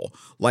terrible.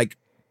 Like,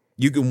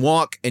 you can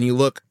walk and you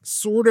look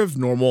sort of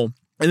normal,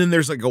 and then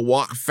there's like a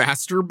walk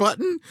faster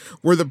button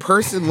where the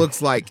person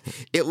looks like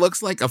a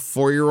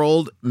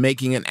 4-year-old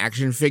making an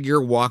action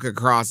figure walk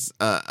across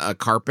a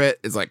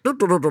carpet. It's like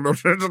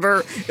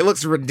it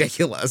looks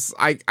ridiculous.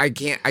 I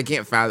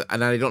can't fathom,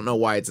 and I don't know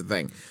why it's a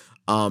thing.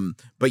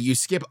 But you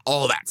skip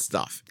all that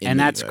stuff. And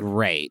that's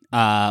great.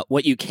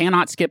 What you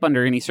cannot skip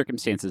under any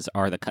circumstances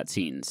are the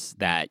cutscenes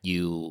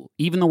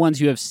even the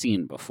ones you have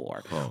seen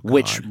before,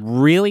 which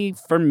really,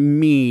 for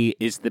me,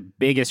 is the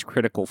biggest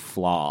critical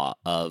flaw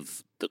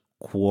of the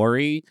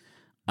Quarry.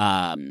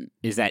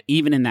 Is that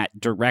even in that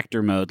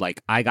director mode,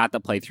 like, I got the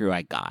playthrough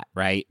I got,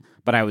 right?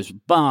 But I was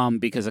bummed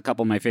because a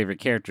couple of my favorite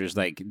characters,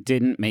 like,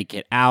 didn't make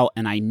it out.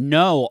 And I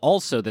know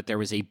also that there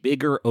was a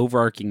bigger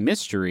overarching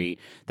mystery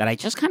that I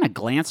just kind of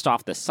glanced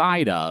off the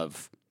side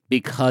of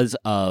because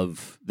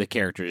of the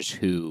characters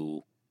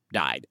who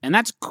died. And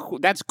that's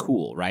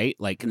cool, right?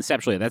 Like,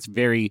 conceptually, that's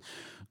very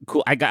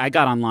cool. I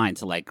got online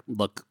to like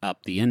look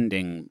up the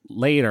ending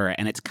later,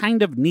 and it's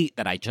kind of neat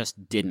that I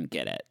just didn't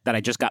get it. That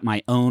I just got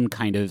my own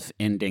kind of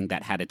ending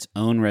that had its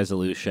own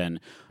resolution.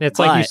 It's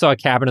like you saw a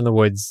cabin in the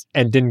woods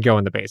and didn't go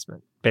in the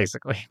basement,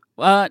 basically.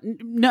 No,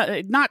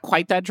 not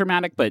quite that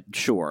dramatic, but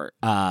sure.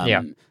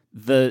 Yeah.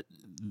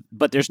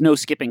 But there's no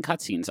skipping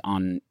cutscenes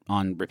on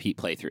repeat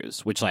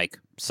playthroughs, which, like,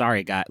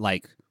 sorry, guy,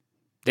 like,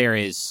 there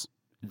is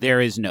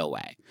no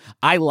way.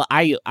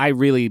 I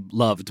really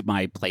loved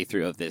my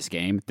playthrough of this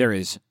game. There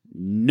is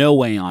no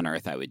way on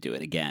earth I would do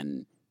it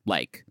again,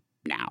 like,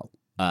 now.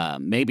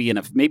 Maybe in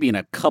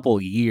a couple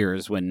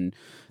years when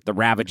the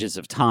ravages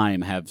of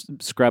time have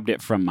scrubbed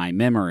it from my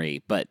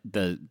memory. But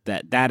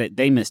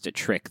they missed a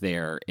trick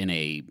there in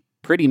a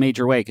pretty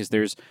major way, because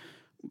there's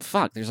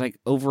like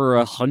over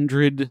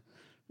 100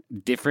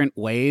 different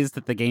ways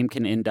that the game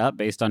can end up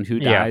based on who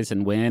dies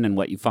and when and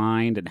what you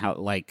find and how,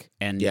 like,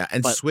 and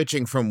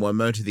switching from one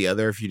mode to the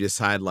other, if you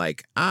decide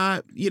like,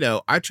 I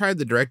tried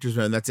the director's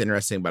mode, that's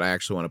interesting, but I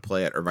actually want to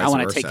play it, or vice versa. I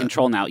want to take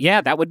control now.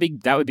 Yeah, that would be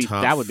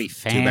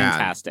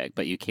fantastic,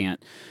 but you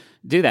can't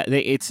do that.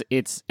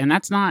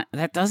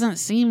 That doesn't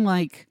seem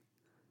like,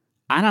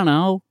 I don't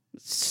know.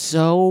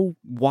 so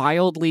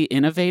wildly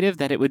innovative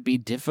that it would be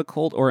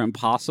difficult or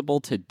impossible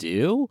to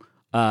do.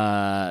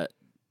 And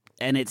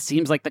it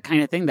seems like the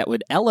kind of thing that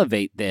would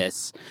elevate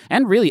this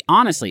and really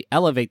honestly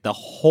elevate the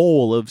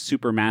whole of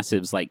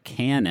Supermassive's like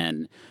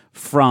canon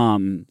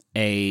from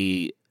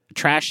a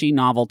trashy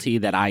novelty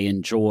that I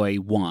enjoy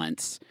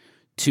once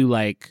to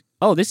like,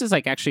 oh, this is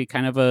like actually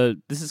kind of a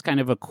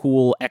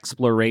cool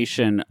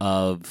exploration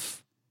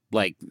of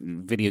like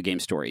video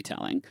game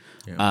storytelling,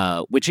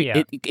 which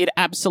it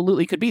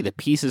absolutely could be. The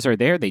pieces are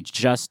there. They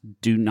just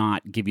do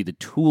not give you the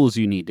tools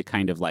you need to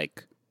kind of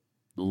like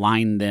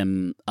line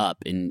them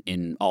up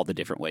in all the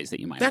different ways that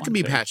you might that want can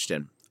be to. patched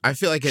in. I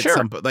feel like it's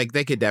like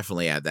they could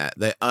definitely add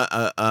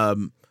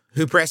that.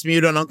 Who pressed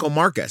mute on Uncle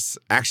Marcus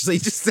actually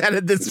just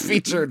added this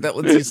feature that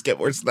lets you skip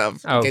more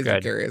stuff. In case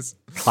you're curious.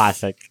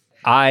 Classic.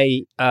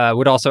 I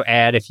would also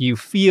add, if you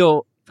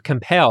feel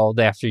compelled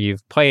after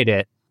you've played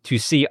it to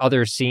see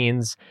other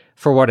scenes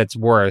for what it's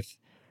worth,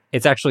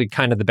 it's actually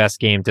kind of the best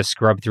game to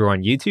scrub through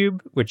on YouTube,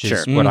 which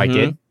is what I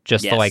did,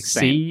 just to like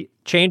see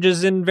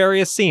changes in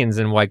various scenes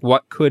and like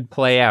what could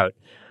play out.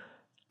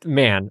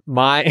 Man,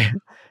 my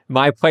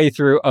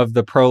playthrough of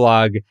the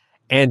prologue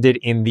ended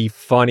in the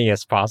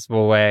funniest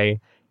possible way,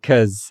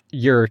 because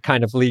your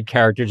kind of lead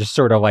character just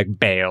sort of like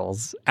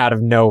bails out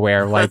of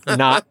nowhere, like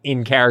not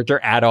in character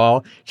at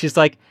all. She's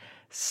like,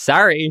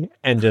 sorry,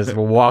 and just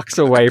walks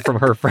away from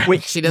her friend.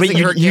 Wait, she doesn't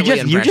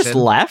you just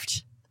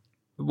left?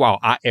 Well,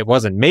 it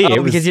wasn't me. Oh, it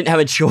was because you didn't have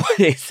a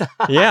choice.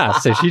 yeah.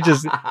 So she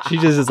just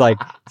is like,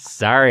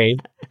 sorry,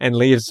 and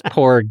leaves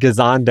poor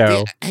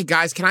Gazando. Hey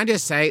guys, can I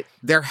just say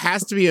there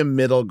has to be a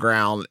middle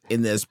ground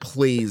in this,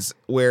 please,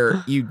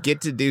 where you get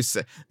to do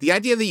the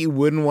idea that you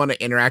wouldn't want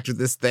to interact with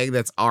this thing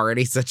that's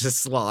already such a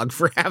slog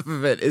for half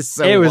of it is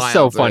so. It was wild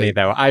so funny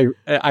though.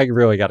 I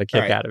really got a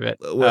kick out of it.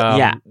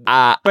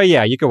 But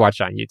yeah, you can watch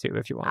it on YouTube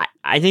if you want.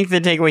 I think the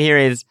takeaway here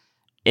is,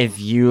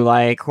 if you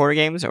like horror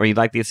games or you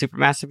like these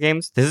Supermassive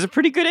games, this is a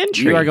pretty good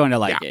entry. You are going to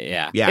like it,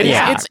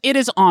 yeah. It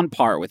is on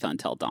par with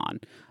Until Dawn.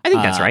 I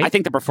think that's right. I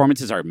think the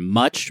performances are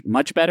much,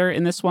 much better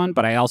in this one,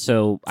 but I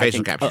also...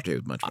 Facial capture,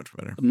 too. Much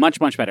better. Much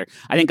better.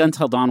 I think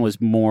Until Dawn was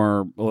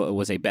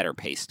a better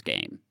paced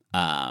game.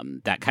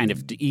 That kind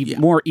of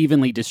more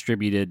evenly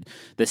distributed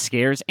the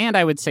scares, and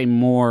I would say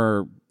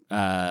more...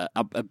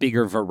 a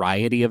bigger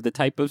variety of the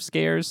type of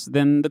scares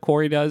than the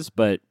Quarry does,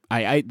 but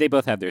they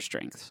both have their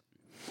strengths.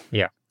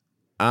 Yeah.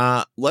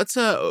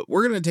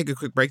 We're gonna take a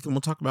quick break, then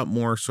we'll talk about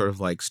more sort of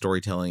like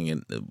storytelling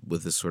and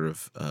with this sort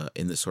of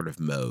in this sort of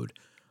mode,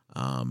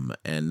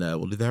 and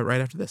we'll do that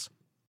right after this.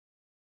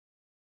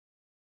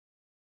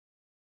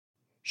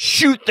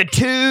 Shoot the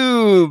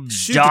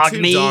tubes, dog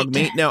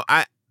meat. No,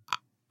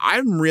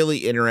 I'm really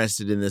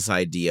interested in this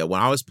idea.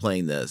 When I was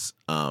playing this,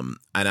 and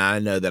I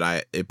know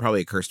that it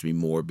probably occurs to me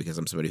more because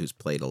I'm somebody who's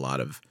played a lot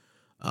of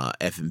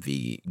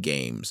FMV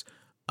games,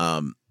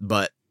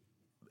 but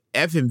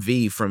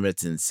FMV from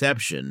its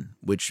inception,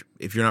 which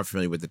if you're not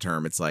familiar with the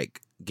term, it's like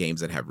games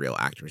that have real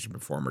actors and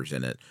performers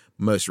in it.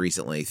 Most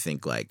recently,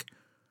 think like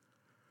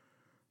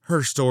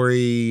Her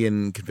Story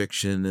and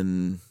Conviction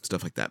and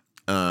stuff like that.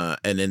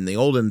 And in the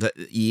olden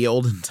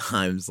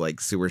times,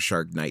 like Sewer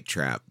Shark, Night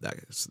Trap, that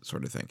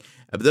sort of thing.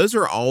 But those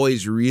are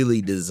always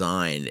really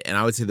designed, and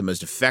I would say the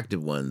most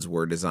effective ones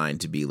were designed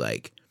to be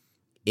like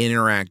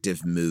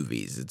interactive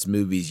movies. It's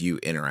movies you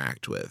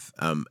interact with,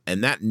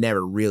 and that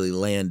never really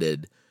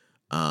landed.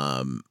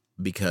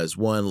 Because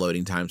one,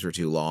 loading times were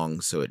too long,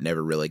 so it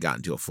never really got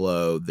into a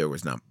flow. There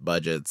was not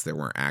budgets, there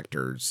weren't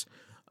actors.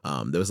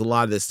 There was a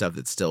lot of this stuff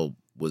that still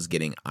was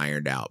getting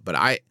ironed out. But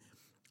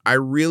I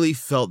really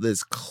felt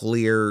this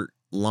clear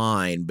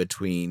line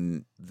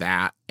between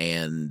that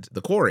and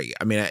the Quarry.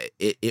 I mean,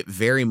 it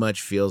very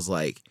much feels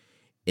like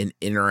an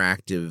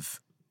interactive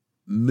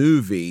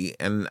movie,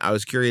 and I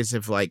was curious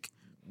if like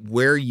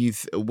what you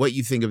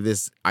think of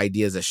this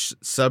idea as a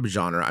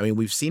subgenre. I mean,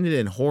 we've seen it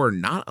in horror,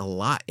 not a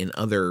lot in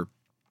other,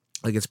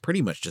 like it's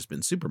pretty much just been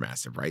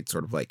Supermassive, right?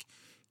 Sort of like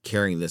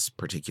carrying this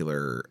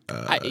particular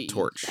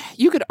torch.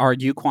 You could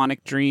argue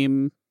Quantic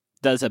Dream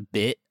does a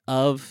bit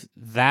of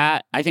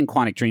that. I think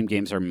Quantic Dream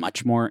games are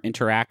much more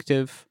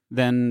interactive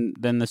than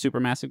the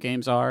Supermassive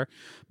games are,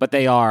 but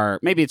they are,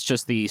 maybe it's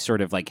just the sort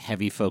of like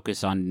heavy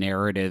focus on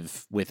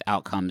narrative with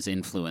outcomes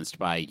influenced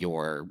by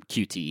your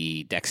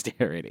QTE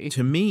dexterity.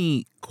 To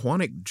me,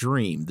 Quantic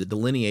Dream, the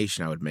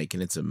delineation I would make,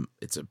 and it's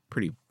a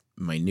pretty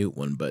minute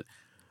one, but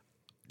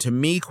to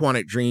me,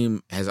 Quantic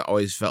Dream has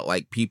always felt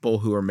like people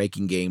who are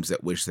making games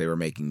that wish they were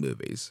making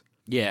movies.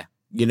 Yeah.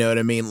 You know what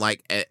I mean?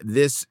 Like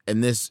this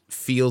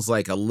feels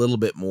like a little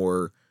bit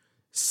more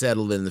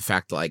settled in the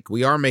fact like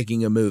we are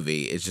making a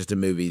movie. It's just a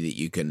movie that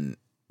you can,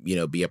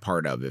 be a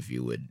part of if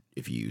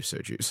you so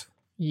choose.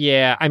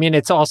 Yeah, I mean,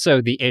 it's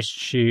also the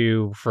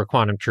issue for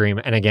Quantum Dream.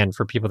 And again,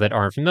 for people that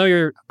aren't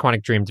familiar,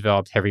 Quantic Dream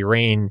developed Heavy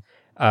Rain.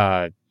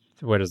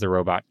 What is the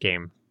robot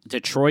game?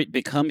 Detroit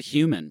Become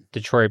Human.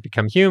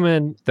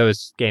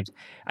 Those games.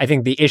 I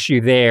think the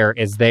issue there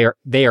is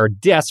they are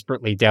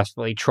desperately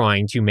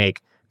trying to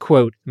make,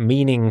 quote,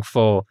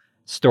 meaningful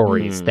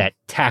stories that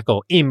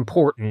tackle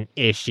important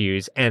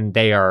issues, and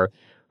they are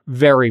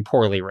very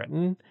poorly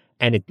written,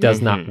 and it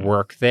does not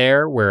work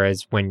there.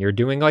 Whereas when you're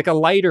doing like a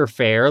lighter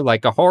fare,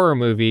 like a horror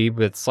movie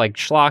that's like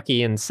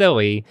schlocky and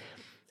silly,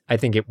 I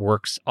think it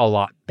works a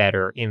lot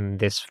better in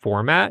this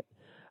format.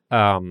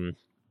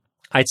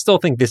 I still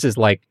think this is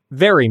like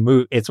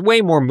it's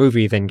way more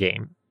movie than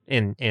game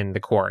in the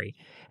Quarry.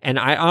 And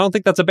I don't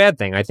think that's a bad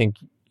thing. I think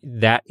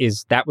that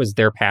was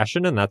their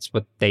passion, and that's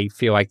what they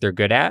feel like they're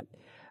good at.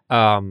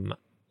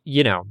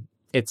 You know,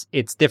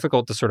 it's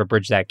difficult to sort of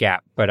bridge that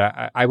gap, but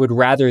I would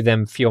rather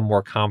them feel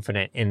more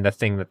confident in the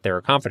thing that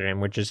they're confident in,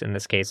 which is in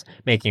this case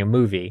making a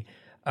movie,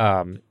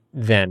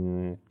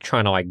 than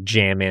trying to like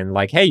jam in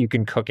like, hey, you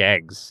can cook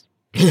eggs.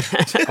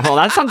 Well,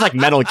 that sounds like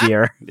Metal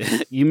Gear.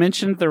 You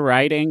mentioned the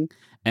writing,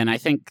 and I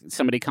think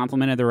somebody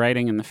complimented the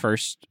writing in the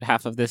first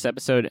half of this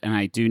episode, and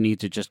I do need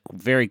to just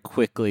very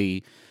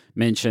quickly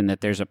mention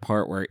that there's a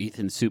part where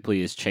Ethan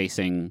Suplee is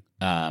chasing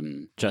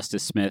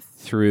Justice Smith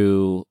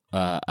through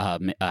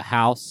a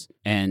house,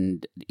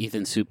 and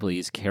Ethan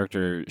Suplee's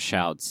character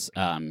shouts,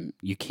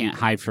 "You can't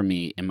hide from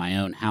me in my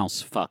own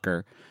house,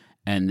 fucker."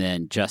 And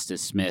then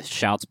Justice Smith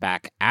shouts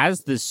back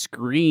as the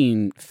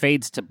screen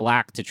fades to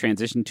black to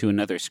transition to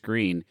another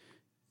screen,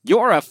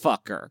 "You're a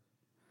fucker."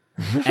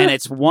 And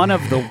it's one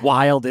of the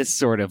wildest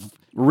sort of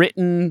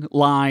written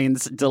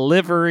lines,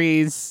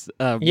 deliveries.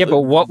 Yeah,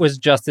 but what was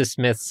Justice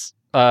Smith's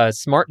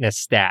smartness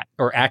stat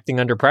or acting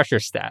under pressure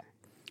stat?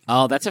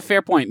 Oh, that's a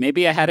fair point.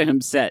 Maybe I had him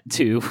set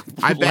to.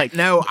 I bet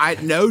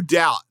no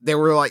doubt there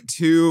were like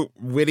two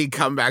witty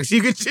comebacks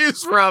you could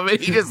choose from, and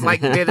he just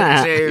like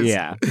didn't choose.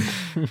 Yeah.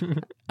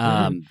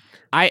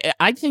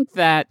 I think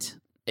that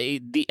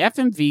the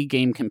FMV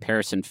game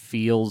comparison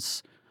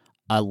feels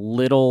a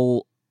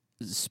little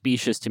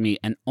specious to me,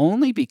 and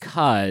only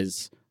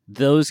because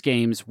those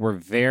games were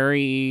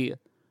very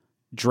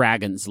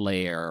Dragon's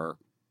Lair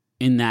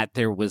in that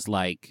there was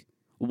like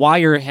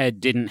Wirehead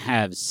didn't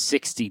have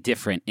 60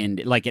 different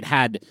like it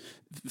had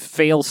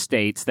fail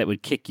states that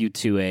would kick you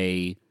to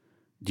a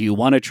 "do you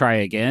want to try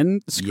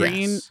again"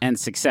 screen, and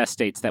success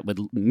states that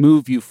would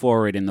move you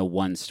forward in the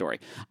one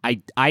story.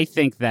 I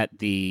think that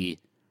the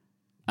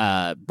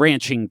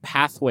branching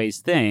pathways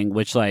thing,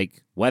 which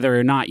like whether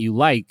or not you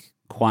like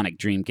Quantic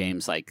Dream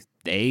games, like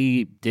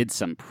they did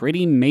some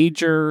pretty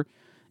major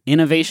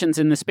innovations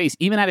in the space,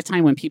 even at a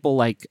time when people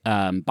like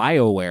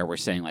BioWare were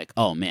saying like,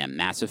 "Oh man,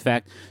 Mass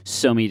Effect,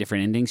 so many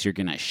different endings, you're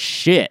gonna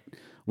shit,"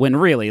 when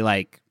really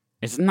like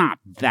it's not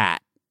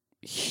that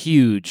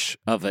huge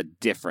of a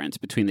difference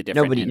between the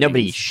different endings.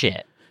 Nobody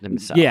shit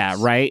themselves. Yeah,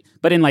 right.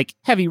 But in like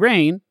Heavy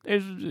Rain,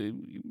 there's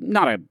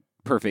not a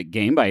perfect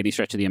game by any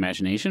stretch of the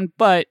imagination,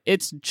 but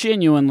it's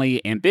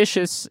genuinely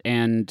ambitious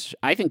and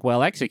I think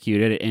well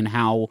executed in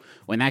how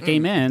when that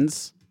game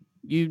ends,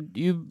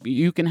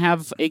 you can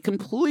have a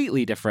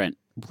completely different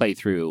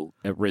playthrough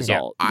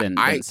result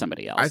than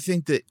somebody else. I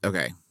think that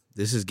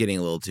this is getting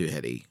a little too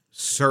heady.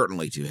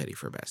 Certainly too heady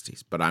for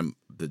besties, but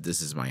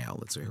this is my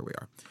outlet, so here we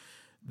are.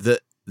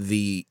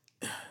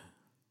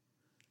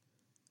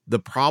 The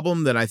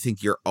problem that I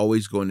think you're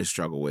always going to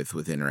struggle with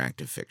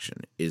interactive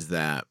fiction is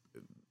that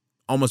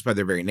almost by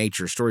their very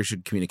nature, stories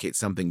should communicate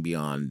something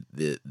beyond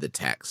the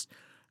text.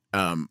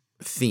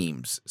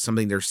 Themes,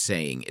 something they're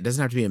saying. It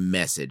doesn't have to be a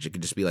message. It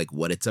could just be like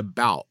what it's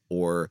about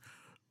or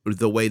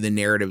the way the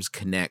narratives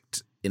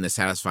connect in a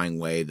satisfying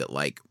way that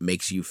like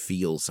makes you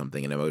feel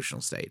something, an emotional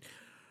state.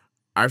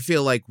 I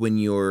feel like when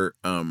you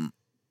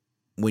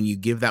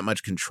give that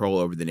much control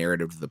over the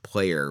narrative to the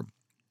player,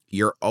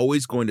 you're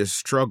always going to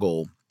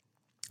struggle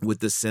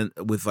with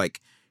with like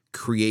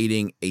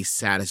creating a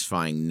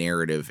satisfying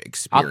narrative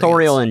experience.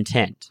 Authorial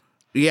intent.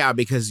 Yeah,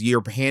 because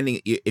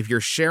if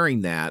you're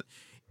sharing that,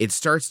 it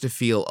starts to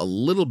feel a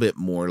little bit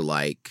more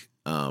like,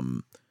 I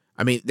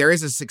mean, there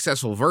is a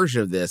successful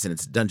version of this, and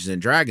it's Dungeons and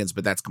Dragons,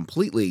 but that's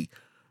completely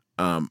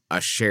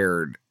a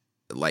shared,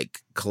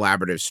 like,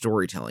 collaborative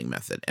storytelling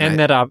method. And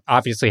that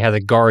obviously has a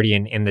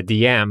guardian in the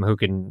DM who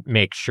can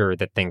make sure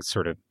that things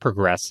sort of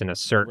progress in a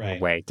certain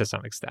way to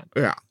some extent.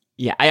 Yeah.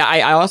 Yeah,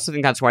 I also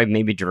think that's why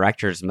maybe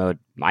director's mode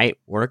might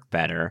work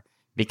better,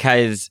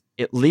 because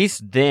at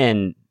least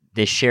then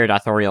this shared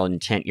authorial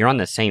intent, you're on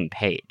the same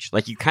page.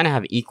 Like, you kind of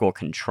have equal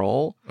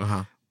control.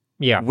 Uh-huh.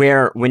 Yeah.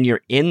 Where when you're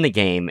in the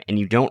game and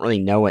you don't really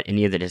know what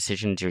any of the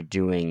decisions you're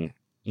doing,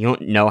 you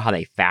don't know how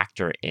they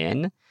factor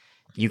in,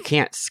 you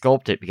can't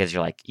sculpt it because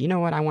you're like, you know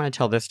what, I want to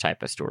tell this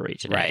type of story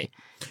today. Right.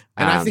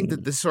 And I think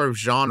that this sort of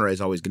genre is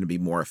always going to be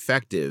more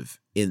effective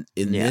in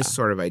this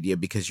sort of idea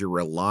because you're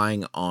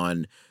relying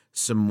on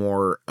some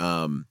more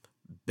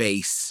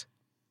base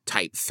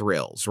type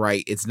thrills,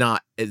 right? It's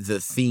not, the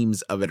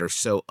themes of it are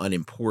so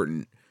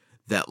unimportant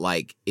that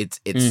like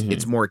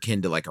it's more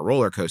akin to like a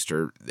roller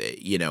coaster,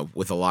 you know,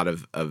 with a lot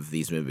of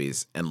these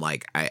movies. And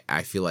like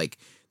I feel like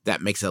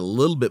that makes it a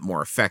little bit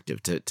more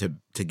effective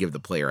to give the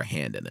player a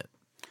hand in it.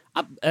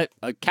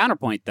 A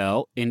counterpoint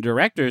though, in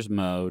director's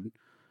mode,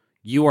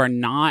 you are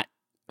not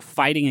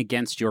fighting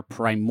against your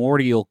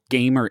primordial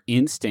gamer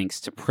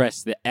instincts to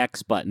press the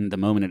X button the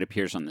moment it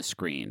appears on the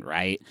screen,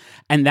 right?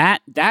 And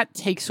that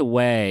takes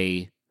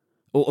away...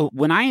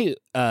 When I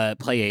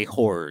play a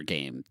horror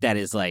game that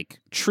is like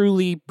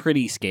truly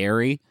pretty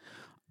scary,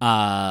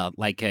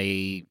 like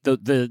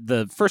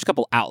the first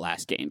couple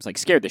Outlast games, like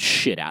scared the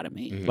shit out of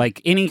me.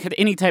 Like any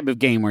type of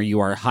game where you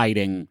are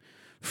hiding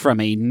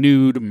from a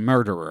nude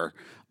murderer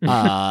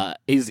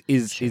is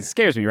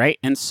scares me, right?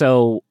 And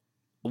so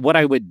what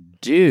I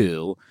would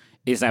do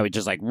is I would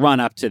just like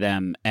run up to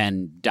them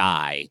and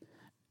die.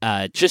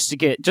 That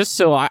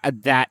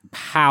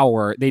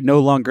power, they no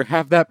longer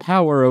have that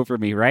power over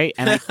me, right?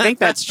 And I think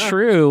that's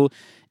true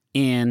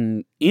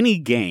in any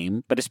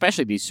game, but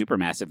especially these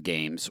supermassive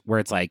games where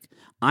it's like,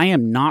 I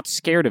am not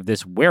scared of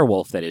this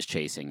werewolf that is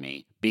chasing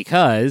me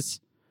because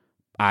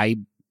I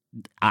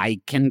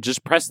can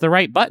just press the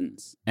right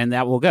buttons and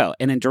that will go.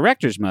 And in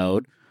director's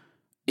mode,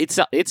 it's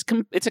a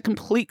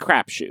complete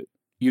crapshoot.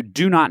 You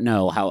do not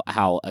know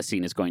how a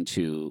scene is going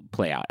to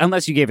play out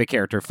unless you gave a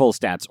character full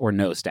stats or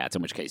no stats,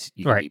 in which case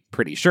you can be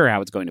pretty sure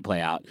how it's going to play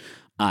out.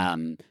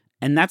 And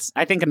that's,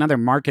 I think, another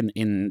mark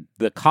in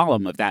the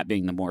column of that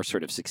being the more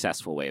sort of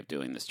successful way of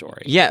doing the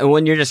story. Yeah,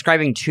 when you're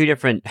describing two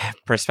different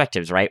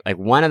perspectives, right? Like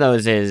one of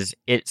those is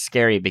it's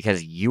scary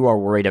because you are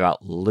worried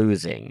about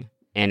losing,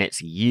 and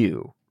it's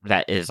you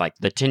that is like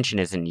the tension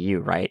is in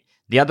you, right?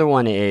 The other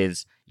one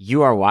is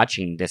you are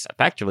watching this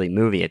effectively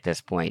movie at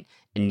this point,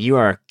 and you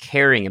are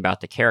caring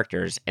about the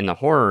characters, and the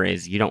horror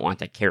is you don't want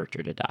the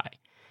character to die.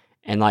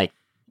 And like,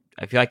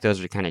 I feel like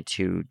those are kind of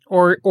two...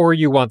 Or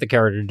you want the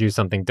character to do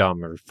something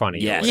dumb or funny.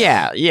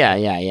 Yeah.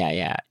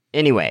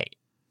 Anyway,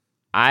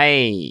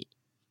 I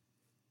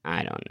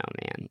don't know,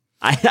 man.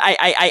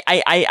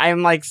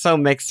 I'm like so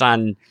mixed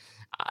on...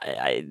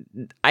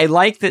 I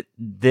like that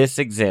this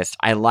exists.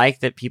 I like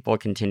that people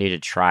continue to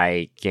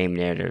try game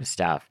narrative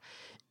stuff.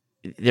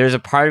 There's a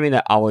part of me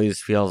that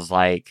always feels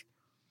like,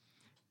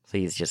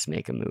 please just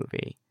make a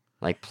movie.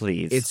 Like,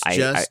 please. It's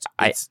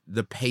it's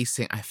the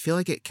pacing. I feel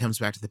like it comes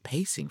back to the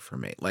pacing for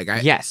me. Like,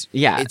 yes,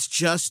 yeah. It's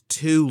just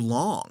too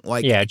long.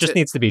 Like, yeah, it just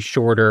needs to be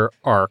shorter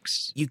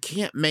arcs. You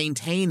can't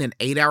maintain an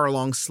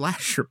 8-hour-long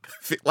slasher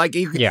movie. Like,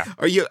 you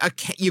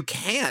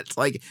can't.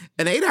 Like,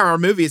 an 8-hour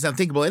movie is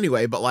unthinkable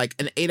anyway, but like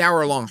an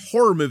 8-hour-long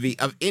horror movie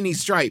of any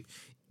stripe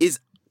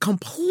is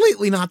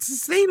completely not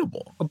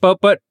sustainable.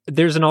 But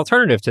there's an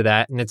alternative to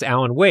that, and it's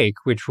Alan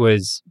Wake, which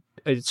was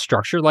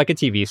structured like a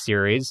TV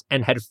series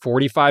and had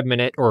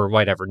 45-minute or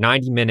whatever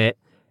 90-minute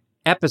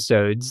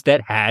episodes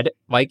that had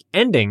like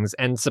endings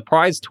and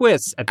surprise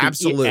twists at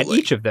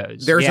each of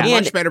those. There's a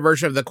much better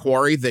version of the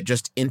Quarry that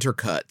just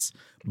intercuts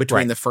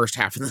between the first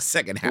half and the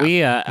second half.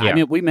 I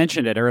mean, we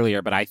mentioned it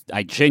earlier, but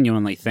I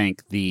genuinely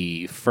think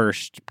the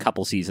first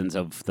couple seasons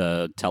of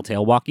the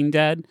Telltale Walking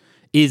Dead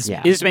is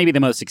maybe the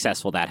most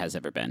successful that has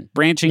ever been.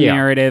 Branching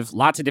narrative,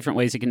 lots of different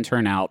ways it can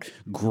turn out.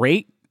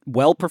 Great,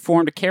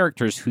 well-performed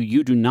characters who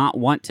you do not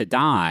want to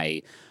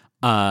die.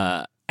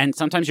 And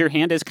sometimes your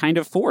hand is kind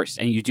of forced,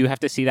 and you do have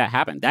to see that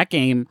happen. That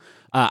game,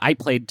 I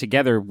played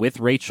together with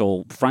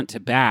Rachel front to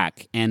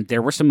back, and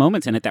there were some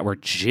moments in it that were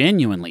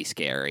genuinely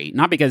scary.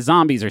 Not because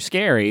zombies are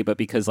scary, but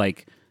because,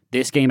 like,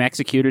 this game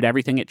executed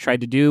everything it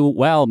tried to do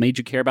well, made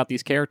you care about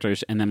these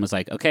characters, and then was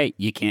like, okay,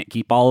 you can't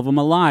keep all of them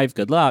alive.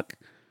 Good luck.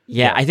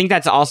 Yeah, I think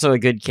that's also a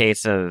good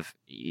case of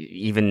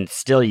even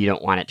still you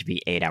don't want it to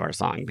be 8 hours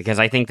long, because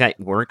I think that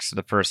works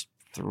the first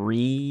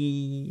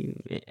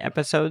 3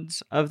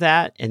 episodes of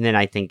that, and then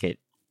I think it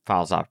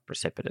falls off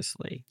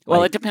precipitously.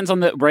 Well, it depends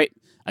on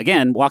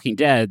again, Walking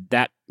Dead,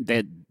 that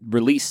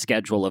release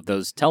schedule of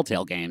those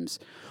Telltale games,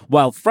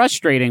 while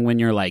frustrating when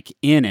you're like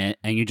in it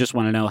and you just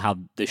want to know how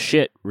the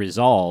shit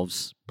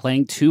resolves,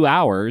 playing 2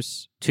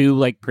 hours, 2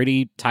 like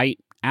pretty tight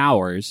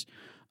hours,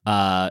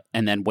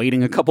 and then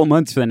waiting a couple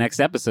months for the next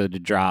episode to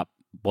drop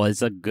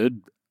was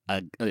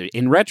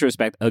in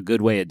retrospect, a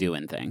good way of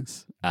doing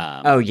things.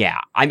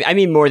 I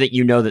mean more that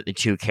you know that the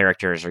two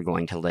characters are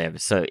going to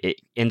live, so it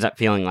ends up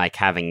feeling like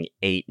having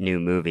 8 new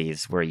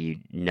movies where you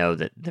know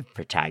that the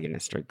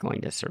protagonists are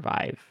going to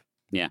survive.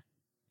 Yeah.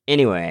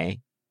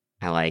 Anyway,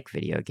 I like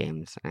video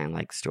games, and I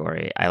like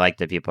story. I like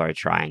that people are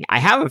trying. I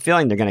have a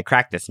feeling they're going to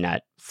crack this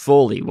nut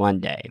fully one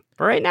day.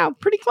 But right now,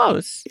 pretty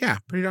close. Yeah,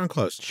 pretty darn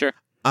close. Sure.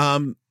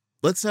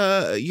 Let's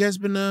you guys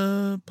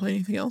been playing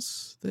anything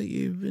else that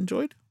you've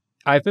enjoyed?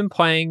 I've been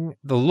playing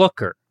The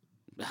Looker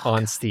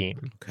on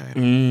Steam. Okay.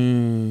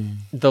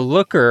 The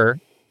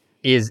Looker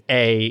is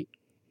a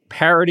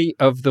parody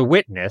of The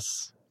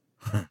Witness,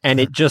 and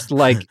it just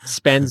like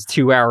spends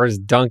 2 hours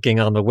dunking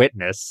on The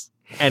Witness,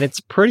 and it's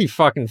pretty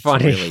fucking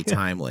funny. It's really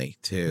timely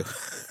too.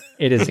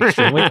 It is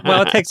extremely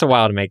well. It takes a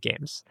while to make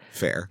games.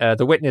 Fair.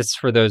 The Witness,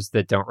 for those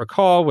that don't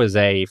recall, was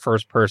a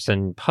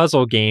first-person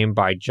puzzle game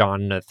by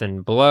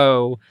Jonathan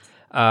Blow,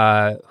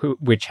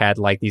 which had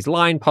like these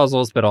line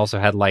puzzles, but also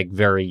had like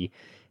very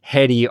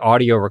heady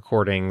audio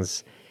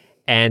recordings.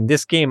 And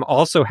this game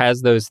also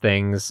has those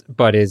things,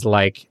 but is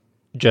like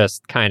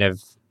just kind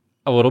of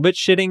a little bit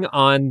a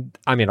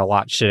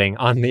lot shitting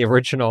on the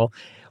original,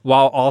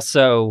 while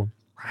also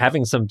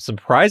having some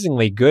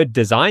surprisingly good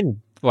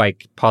design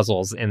like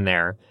puzzles in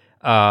there.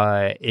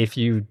 If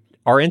you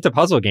are into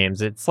puzzle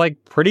games, it's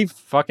like pretty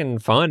fucking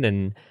fun,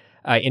 and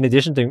in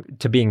addition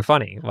to being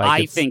funny. Like,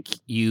 I think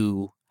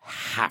you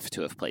have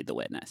to have played The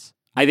Witness.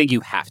 I think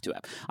you have to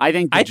have. I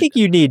think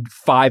you need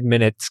 5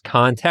 minutes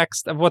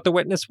context of what The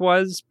Witness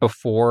was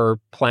before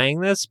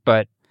playing this,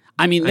 but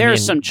I mean, there are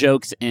some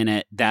jokes in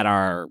it that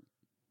are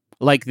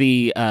like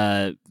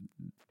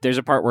there's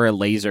a part where a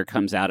laser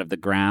comes out of the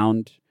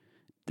ground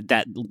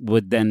that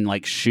would then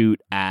like shoot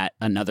at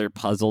another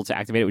puzzle to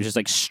activate it, which is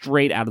like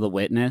straight out of The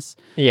Witness.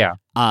 Yeah.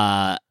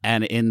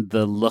 And in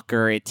The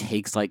Looker, it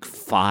takes like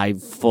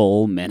 5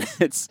 full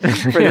minutes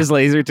for this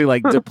laser to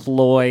like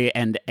deploy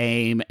and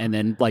aim, and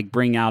then like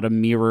bring out a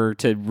mirror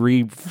to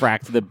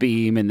refract the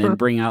beam, and then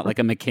bring out like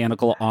a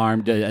mechanical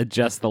arm to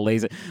adjust the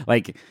laser.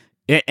 Like,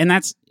 it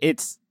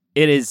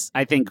is,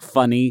 I think,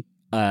 funny.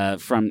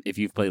 From if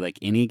you've played like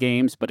any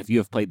games, but if you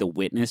have played The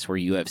Witness, where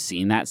you have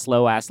seen that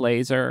slow ass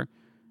laser,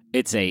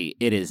 it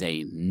is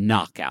a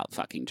knockout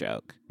fucking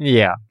joke.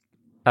 Yeah.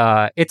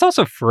 It's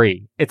also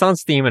free. It's on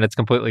Steam and it's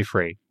completely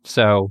free.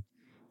 So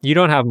you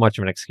don't have much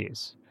of an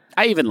excuse.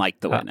 I even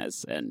like The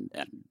Witness, and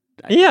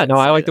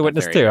I like The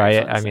Witness too.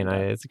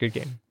 It's a good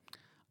game.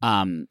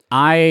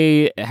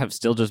 I have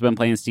still just been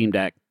playing Steam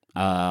Deck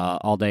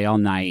all day, all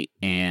night,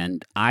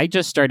 and I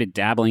just started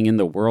dabbling in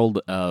the world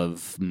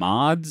of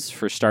mods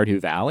for Stardew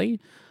Valley.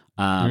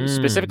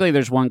 Specifically,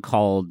 there's one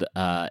called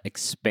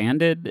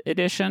Expanded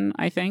Edition,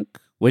 I think,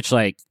 which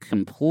like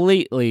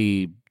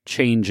completely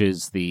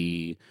changes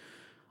the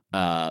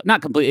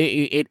not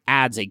completely. It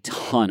adds a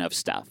ton of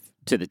stuff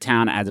to the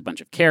town. It adds a bunch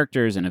of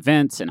characters and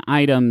events and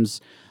items,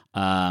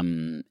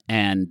 and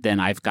then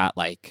I've got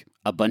like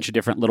a bunch of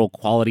different little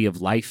quality of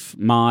life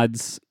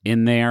mods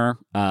in there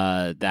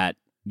that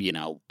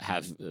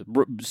have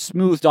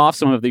smoothed off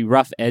some of the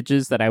rough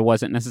edges that I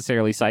wasn't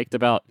necessarily psyched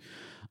about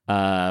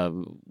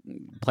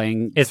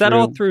playing. Is that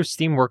all through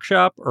Steam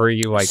Workshop, or are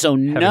you like? So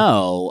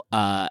no,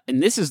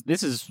 and this is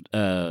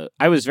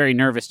I was very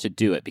nervous to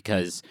do it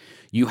because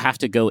you have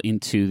to go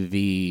into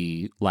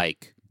the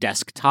like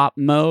desktop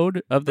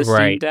mode of the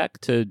Steam Deck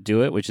to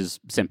do it, which is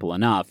simple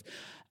enough.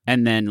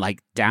 And then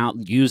like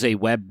use a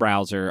web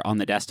browser on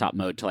the desktop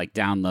mode to like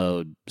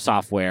download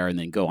software, and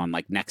then go on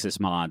like Nexus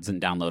Mods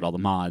and download all the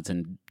mods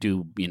and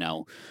do,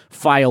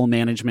 file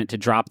management to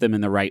drop them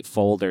in the right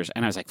folders.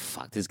 And I was like,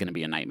 fuck, this is going to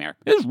be a nightmare.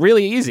 It was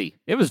really easy.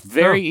 It was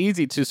very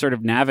easy to sort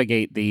of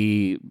navigate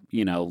the,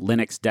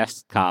 Linux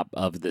desktop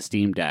of the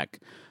Steam Deck.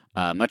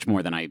 Much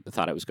more than I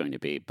thought it was going to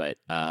be. But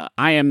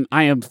I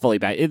am fully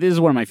back. It is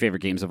one of my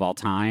favorite games of all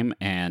time,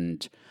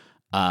 and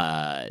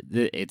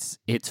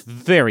it's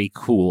very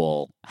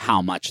cool how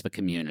much the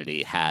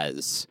community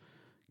has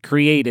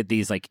created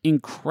these like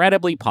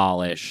incredibly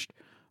polished,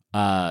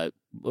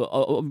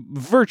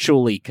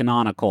 virtually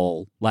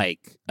canonical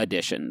like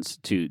additions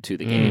to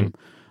the game,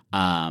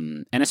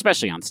 and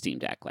especially on Steam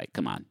Deck. Like,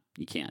 come on,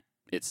 you can't.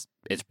 It's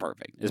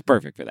perfect. It's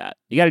perfect for that.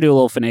 You got to do a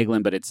little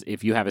finagling, but it's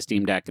if you have a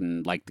Steam Deck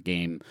and like the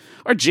game,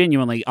 or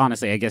genuinely,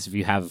 honestly, I guess if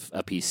you have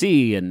a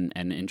PC and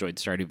enjoyed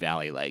Stardew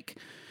Valley, like,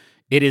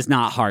 it is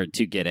not hard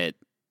to get it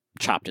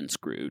chopped and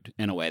screwed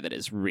in a way that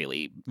is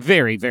really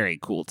very, very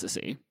cool to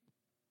see.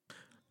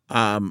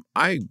 I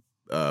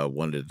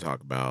wanted to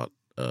talk about,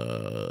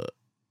 I've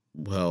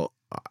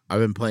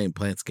been playing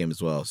Plants game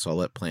as well, so I'll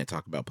let Plant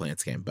talk about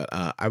Plants game. But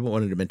I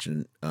wanted to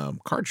mention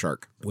Card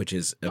Shark, which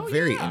is a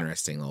very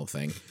interesting little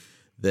thing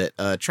that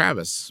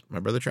Travis, my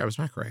brother Travis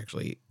McRae,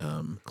 actually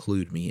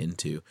clued me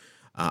into.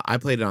 I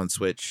played it on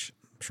Switch.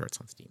 I'm sure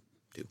it's on Steam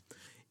too.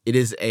 It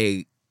is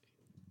a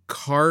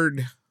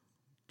card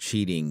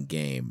cheating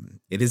game.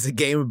 It is a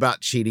game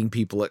about cheating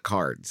people at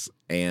cards,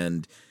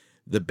 and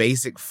the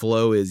basic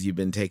flow is you've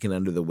been taken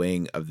under the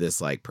wing of this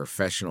like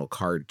professional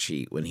card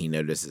cheat when he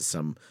notices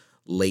some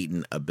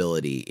latent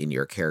ability in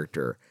your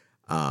character.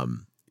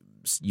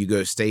 You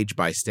go stage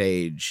by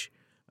stage,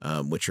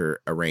 which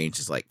are arranged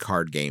as like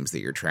card games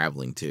that you're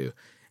traveling to,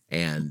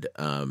 and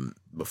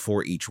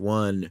before each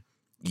one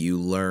you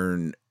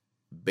learn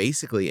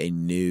basically a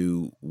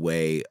new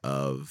way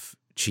of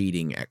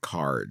cheating at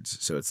cards.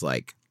 So it's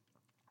like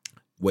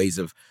ways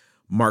of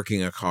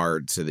marking a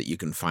card so that you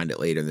can find it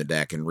later in the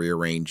deck, and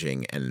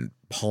rearranging and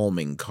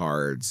palming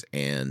cards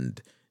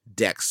and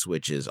deck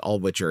switches, all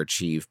of which are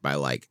achieved by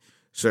like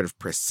sort of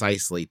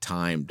precisely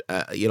timed.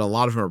 A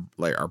lot of them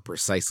are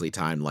precisely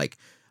timed. Like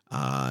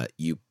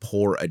you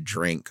pour a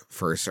drink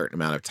for a certain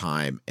amount of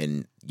time,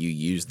 and you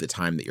use the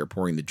time that you're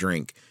pouring the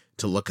drink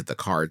to look at the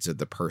cards of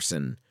the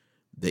person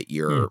that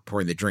you're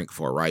pouring the drink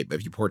for, right? But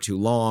if you pour too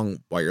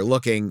long while you're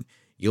looking,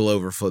 you'll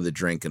overflow the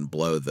drink and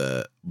blow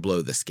the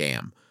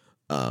scam.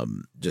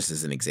 Just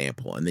as an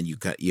example. And then you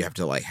have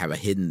to like have a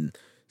hidden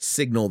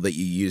signal that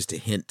you use to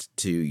hint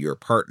to your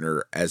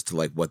partner as to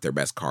like what their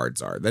best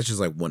cards are. That's just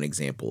like one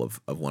example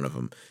of one of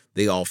them.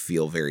 They all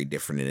feel very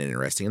different and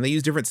interesting, and they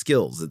use different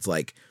skills. It's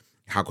like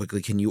How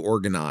quickly can you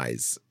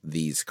organize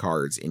these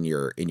cards in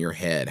your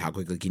head? How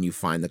quickly can you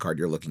find the card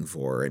you're looking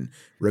for and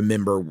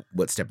remember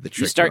what step of the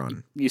trick you're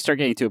on? You start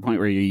getting to a point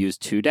where you use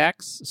 2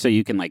 decks, so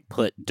you can like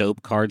put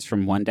dope cards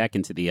from one deck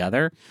into the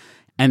other.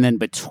 And then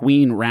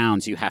between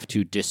rounds, you have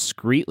to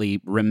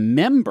discreetly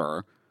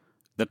remember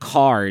the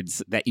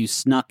cards that you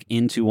snuck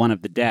into one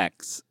of the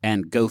decks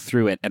and go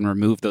through it and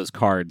remove those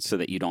cards so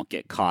that you don't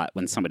get caught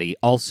when somebody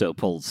also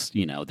pulls,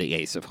 the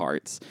Ace of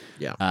Hearts.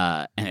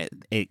 Yeah. And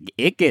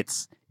it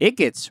gets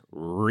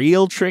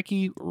real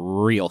tricky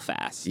real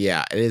fast.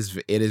 Yeah, it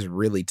is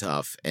really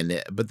tough,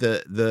 but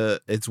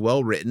the it's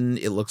well written.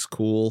 It looks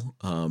cool.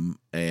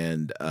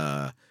 And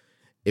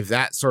if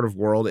that sort of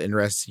world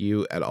interests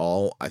you at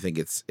all, I think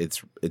it's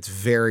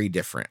very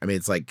different. I mean,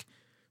 it's like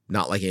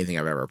not like anything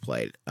I've ever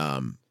played.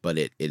 But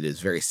it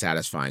is very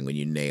satisfying when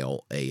you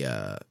nail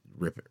a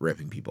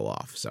ripping people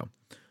off. So,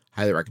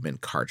 highly recommend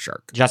Card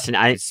Shark. Justin,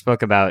 I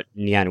spoke about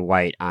Neon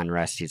White on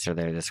Resties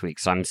earlier this week,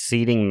 so I'm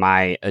ceding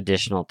my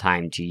additional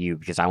time to you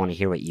because I want to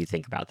hear what you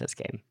think about this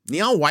game.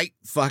 Neon White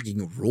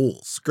fucking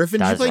rules. Griffin,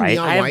 did you play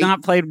Neon White? I have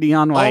not played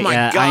Neon White. Oh my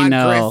yet. god, I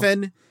know.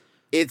 Griffin!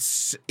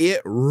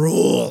 It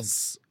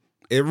rules.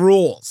 It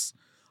rules.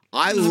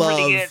 I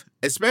love,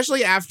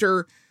 especially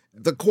after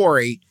the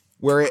Quarry,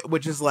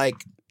 which is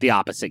like the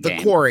opposite game.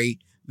 The Quarry.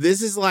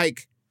 This is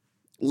like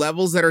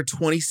levels that are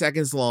 20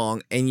 seconds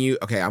long, and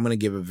I'm going to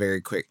give a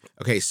very quick.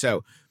 Okay,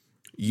 so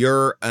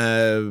you're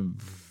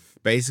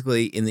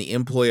basically in the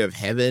employ of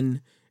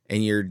heaven,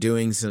 and you're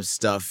doing some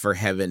stuff for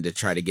heaven to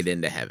try to get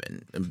into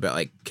heaven, but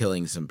like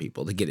killing some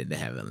people to get into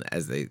heaven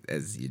as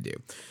you do.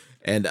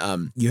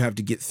 And you have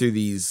to get through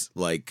these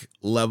like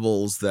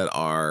levels that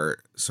are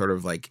sort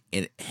of like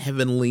in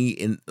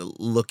heavenly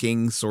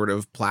looking sort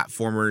of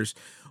platformers.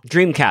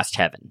 Dreamcast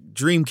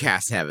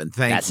heaven.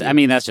 Thank you. I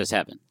mean, that's just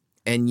heaven.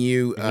 And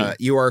you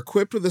are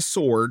equipped with a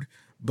sword,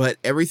 but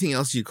everything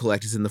else you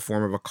collect is in the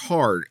form of a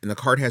card, and the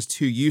card has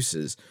 2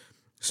 uses.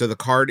 So the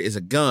card is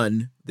a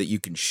gun that you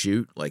can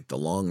shoot, like the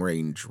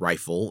long-range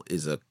rifle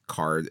is a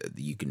card that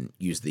you can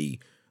use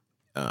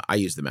I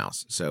use the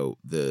mouse. So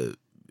the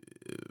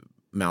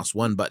mouse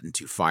 1 button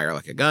to fire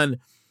like a gun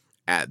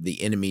at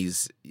the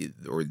enemies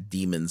or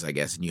demons, I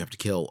guess, and you have to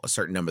kill a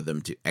certain number of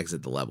them to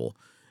exit the level.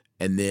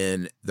 And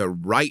then the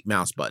right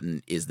mouse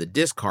button is the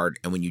discard,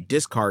 and when you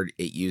discard,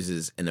 it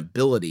uses an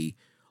ability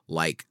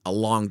like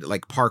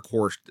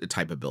parkour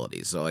type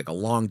abilities, so like a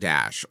long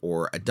dash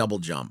or a double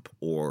jump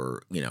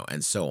or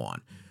and so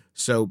on.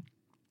 So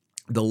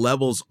the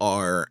levels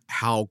are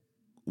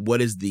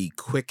what is the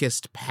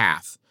quickest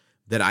path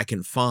that I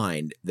can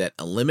find that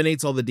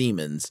eliminates all the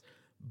demons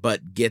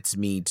but gets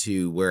me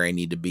to where I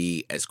need to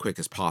be as quick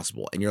as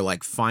possible. And you're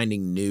like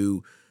finding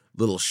new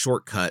little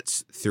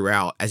shortcuts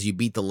throughout as you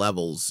beat the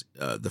levels.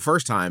 The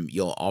first time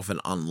you'll often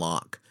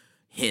unlock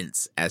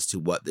hints as to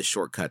what the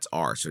shortcuts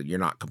are, so you're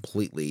not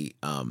completely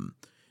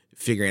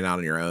figuring it out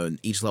on your own.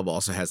 Each level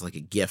also has like a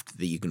gift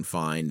that you can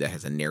find that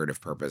has a narrative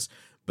purpose,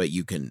 but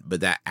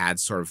that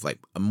adds sort of like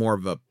a more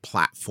of a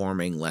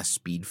platforming, less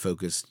speed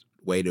focused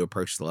way to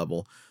approach the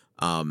level.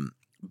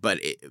 But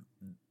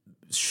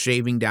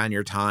shaving down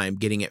your time,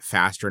 getting it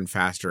faster and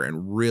faster,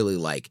 and really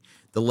like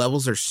the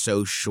levels are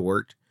so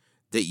short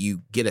that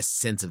you get a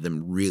sense of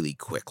them really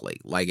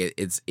quickly. Like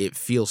it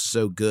feels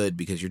so good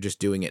because you're just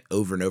doing it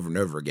over and over and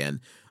over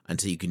again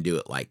until you can do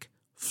it like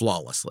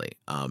flawlessly.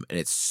 And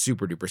it's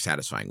super duper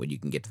satisfying when you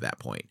can get to that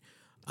point.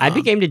 I'd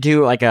be game to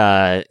do like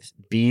a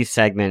B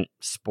segment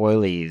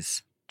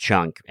spoilies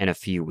chunk in a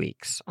few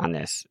weeks on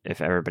this. If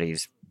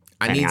everybo's,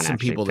 I need some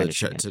people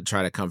to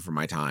try to come for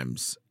my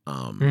times.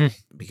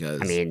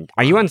 Because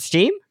are you on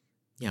Steam?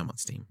 Yeah, I'm on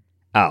Steam.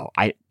 Oh,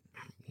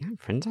 you have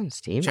friends on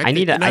Steam? I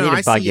need to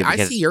bug you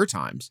because I see your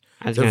times.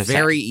 They're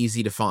very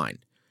easy to find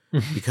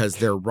because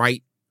they're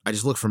right. I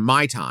just look for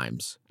my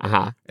times,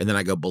 and then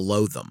I go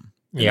below them.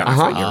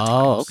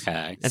 Yeah.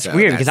 Okay. That's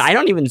weird because I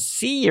don't even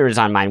see yours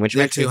on mine, which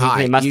makes me think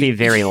they must be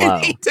very low.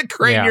 You need to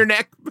crane your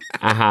neck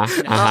back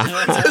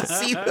to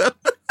see them.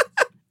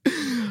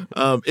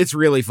 It's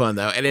really fun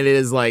though, and it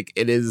is I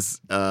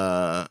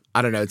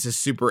don't know. It's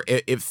just super.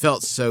 It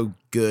felt so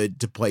good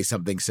to play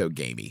something so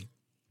gamey.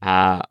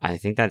 I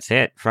think that's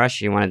it. Fresh,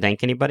 you want to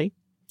thank anybody?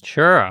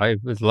 Sure. I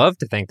would love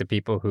to thank the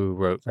people who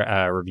wrote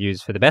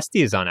reviews for the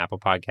besties on Apple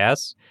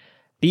Podcasts.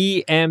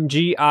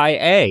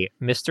 BMGIA,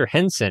 Mr.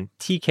 Henson,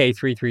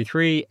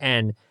 TK333,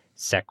 and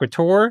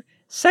Sequitur,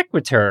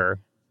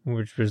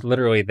 which was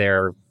literally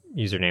their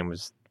username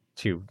was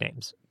 2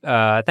 names.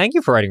 Thank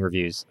you for writing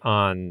reviews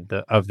of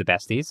the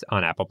besties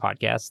on Apple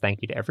Podcasts.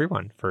 Thank you to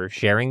everyone for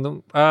sharing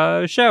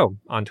the show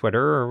on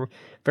Twitter or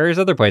various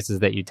other places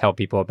that you tell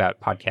people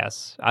about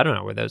podcasts. I don't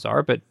know where those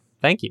are, but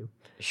thank you.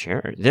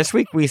 Sure. This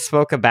week we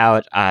spoke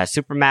about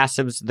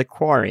Supermassive's The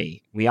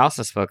Quarry. We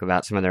also spoke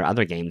about some of their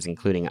other games,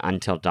 including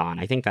Until Dawn.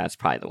 I think that's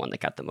probably the one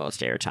that got the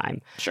most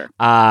airtime. Sure.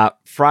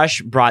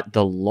 Fresh brought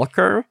The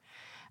Looker.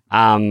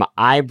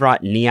 I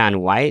brought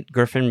Neon White.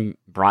 Griffin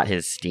brought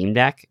his Steam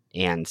Deck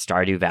and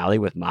Stardew Valley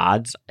with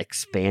mods.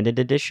 Expanded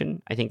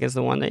Edition, I think, is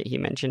the one that he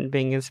mentioned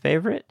being his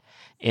favorite.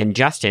 And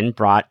Justin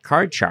brought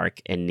Card Shark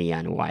in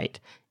neon white.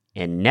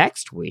 And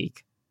next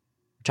week,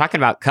 we're talking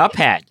about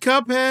Cuphead.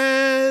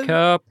 Cuphead!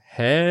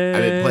 Cuphead.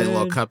 I've been playing a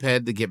little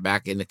Cuphead to get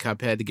back into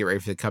Cuphead to get ready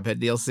for the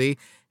Cuphead DLC.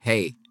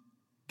 Hey,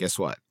 guess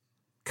what?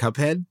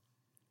 Cuphead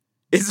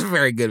is a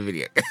very good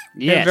video.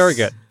 Yes. It's very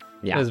good.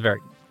 Yeah. It was very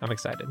good. I'm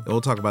excited.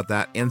 We'll talk about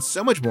that and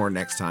so much more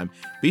next time.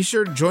 Be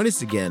sure to join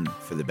us again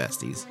for the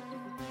besties.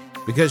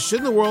 Because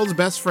shouldn't the world's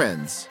best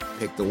friends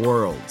pick the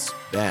world's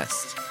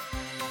best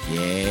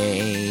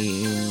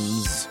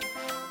games?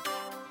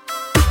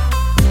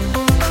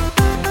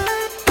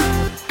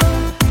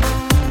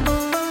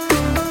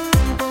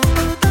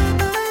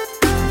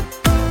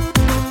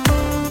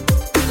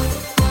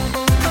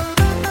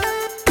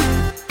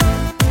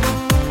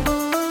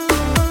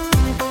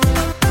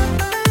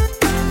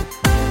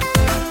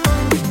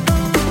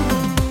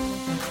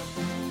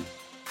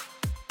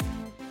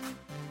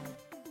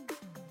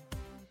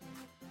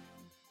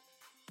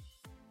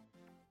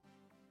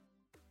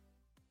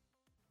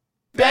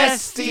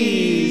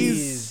 Besties!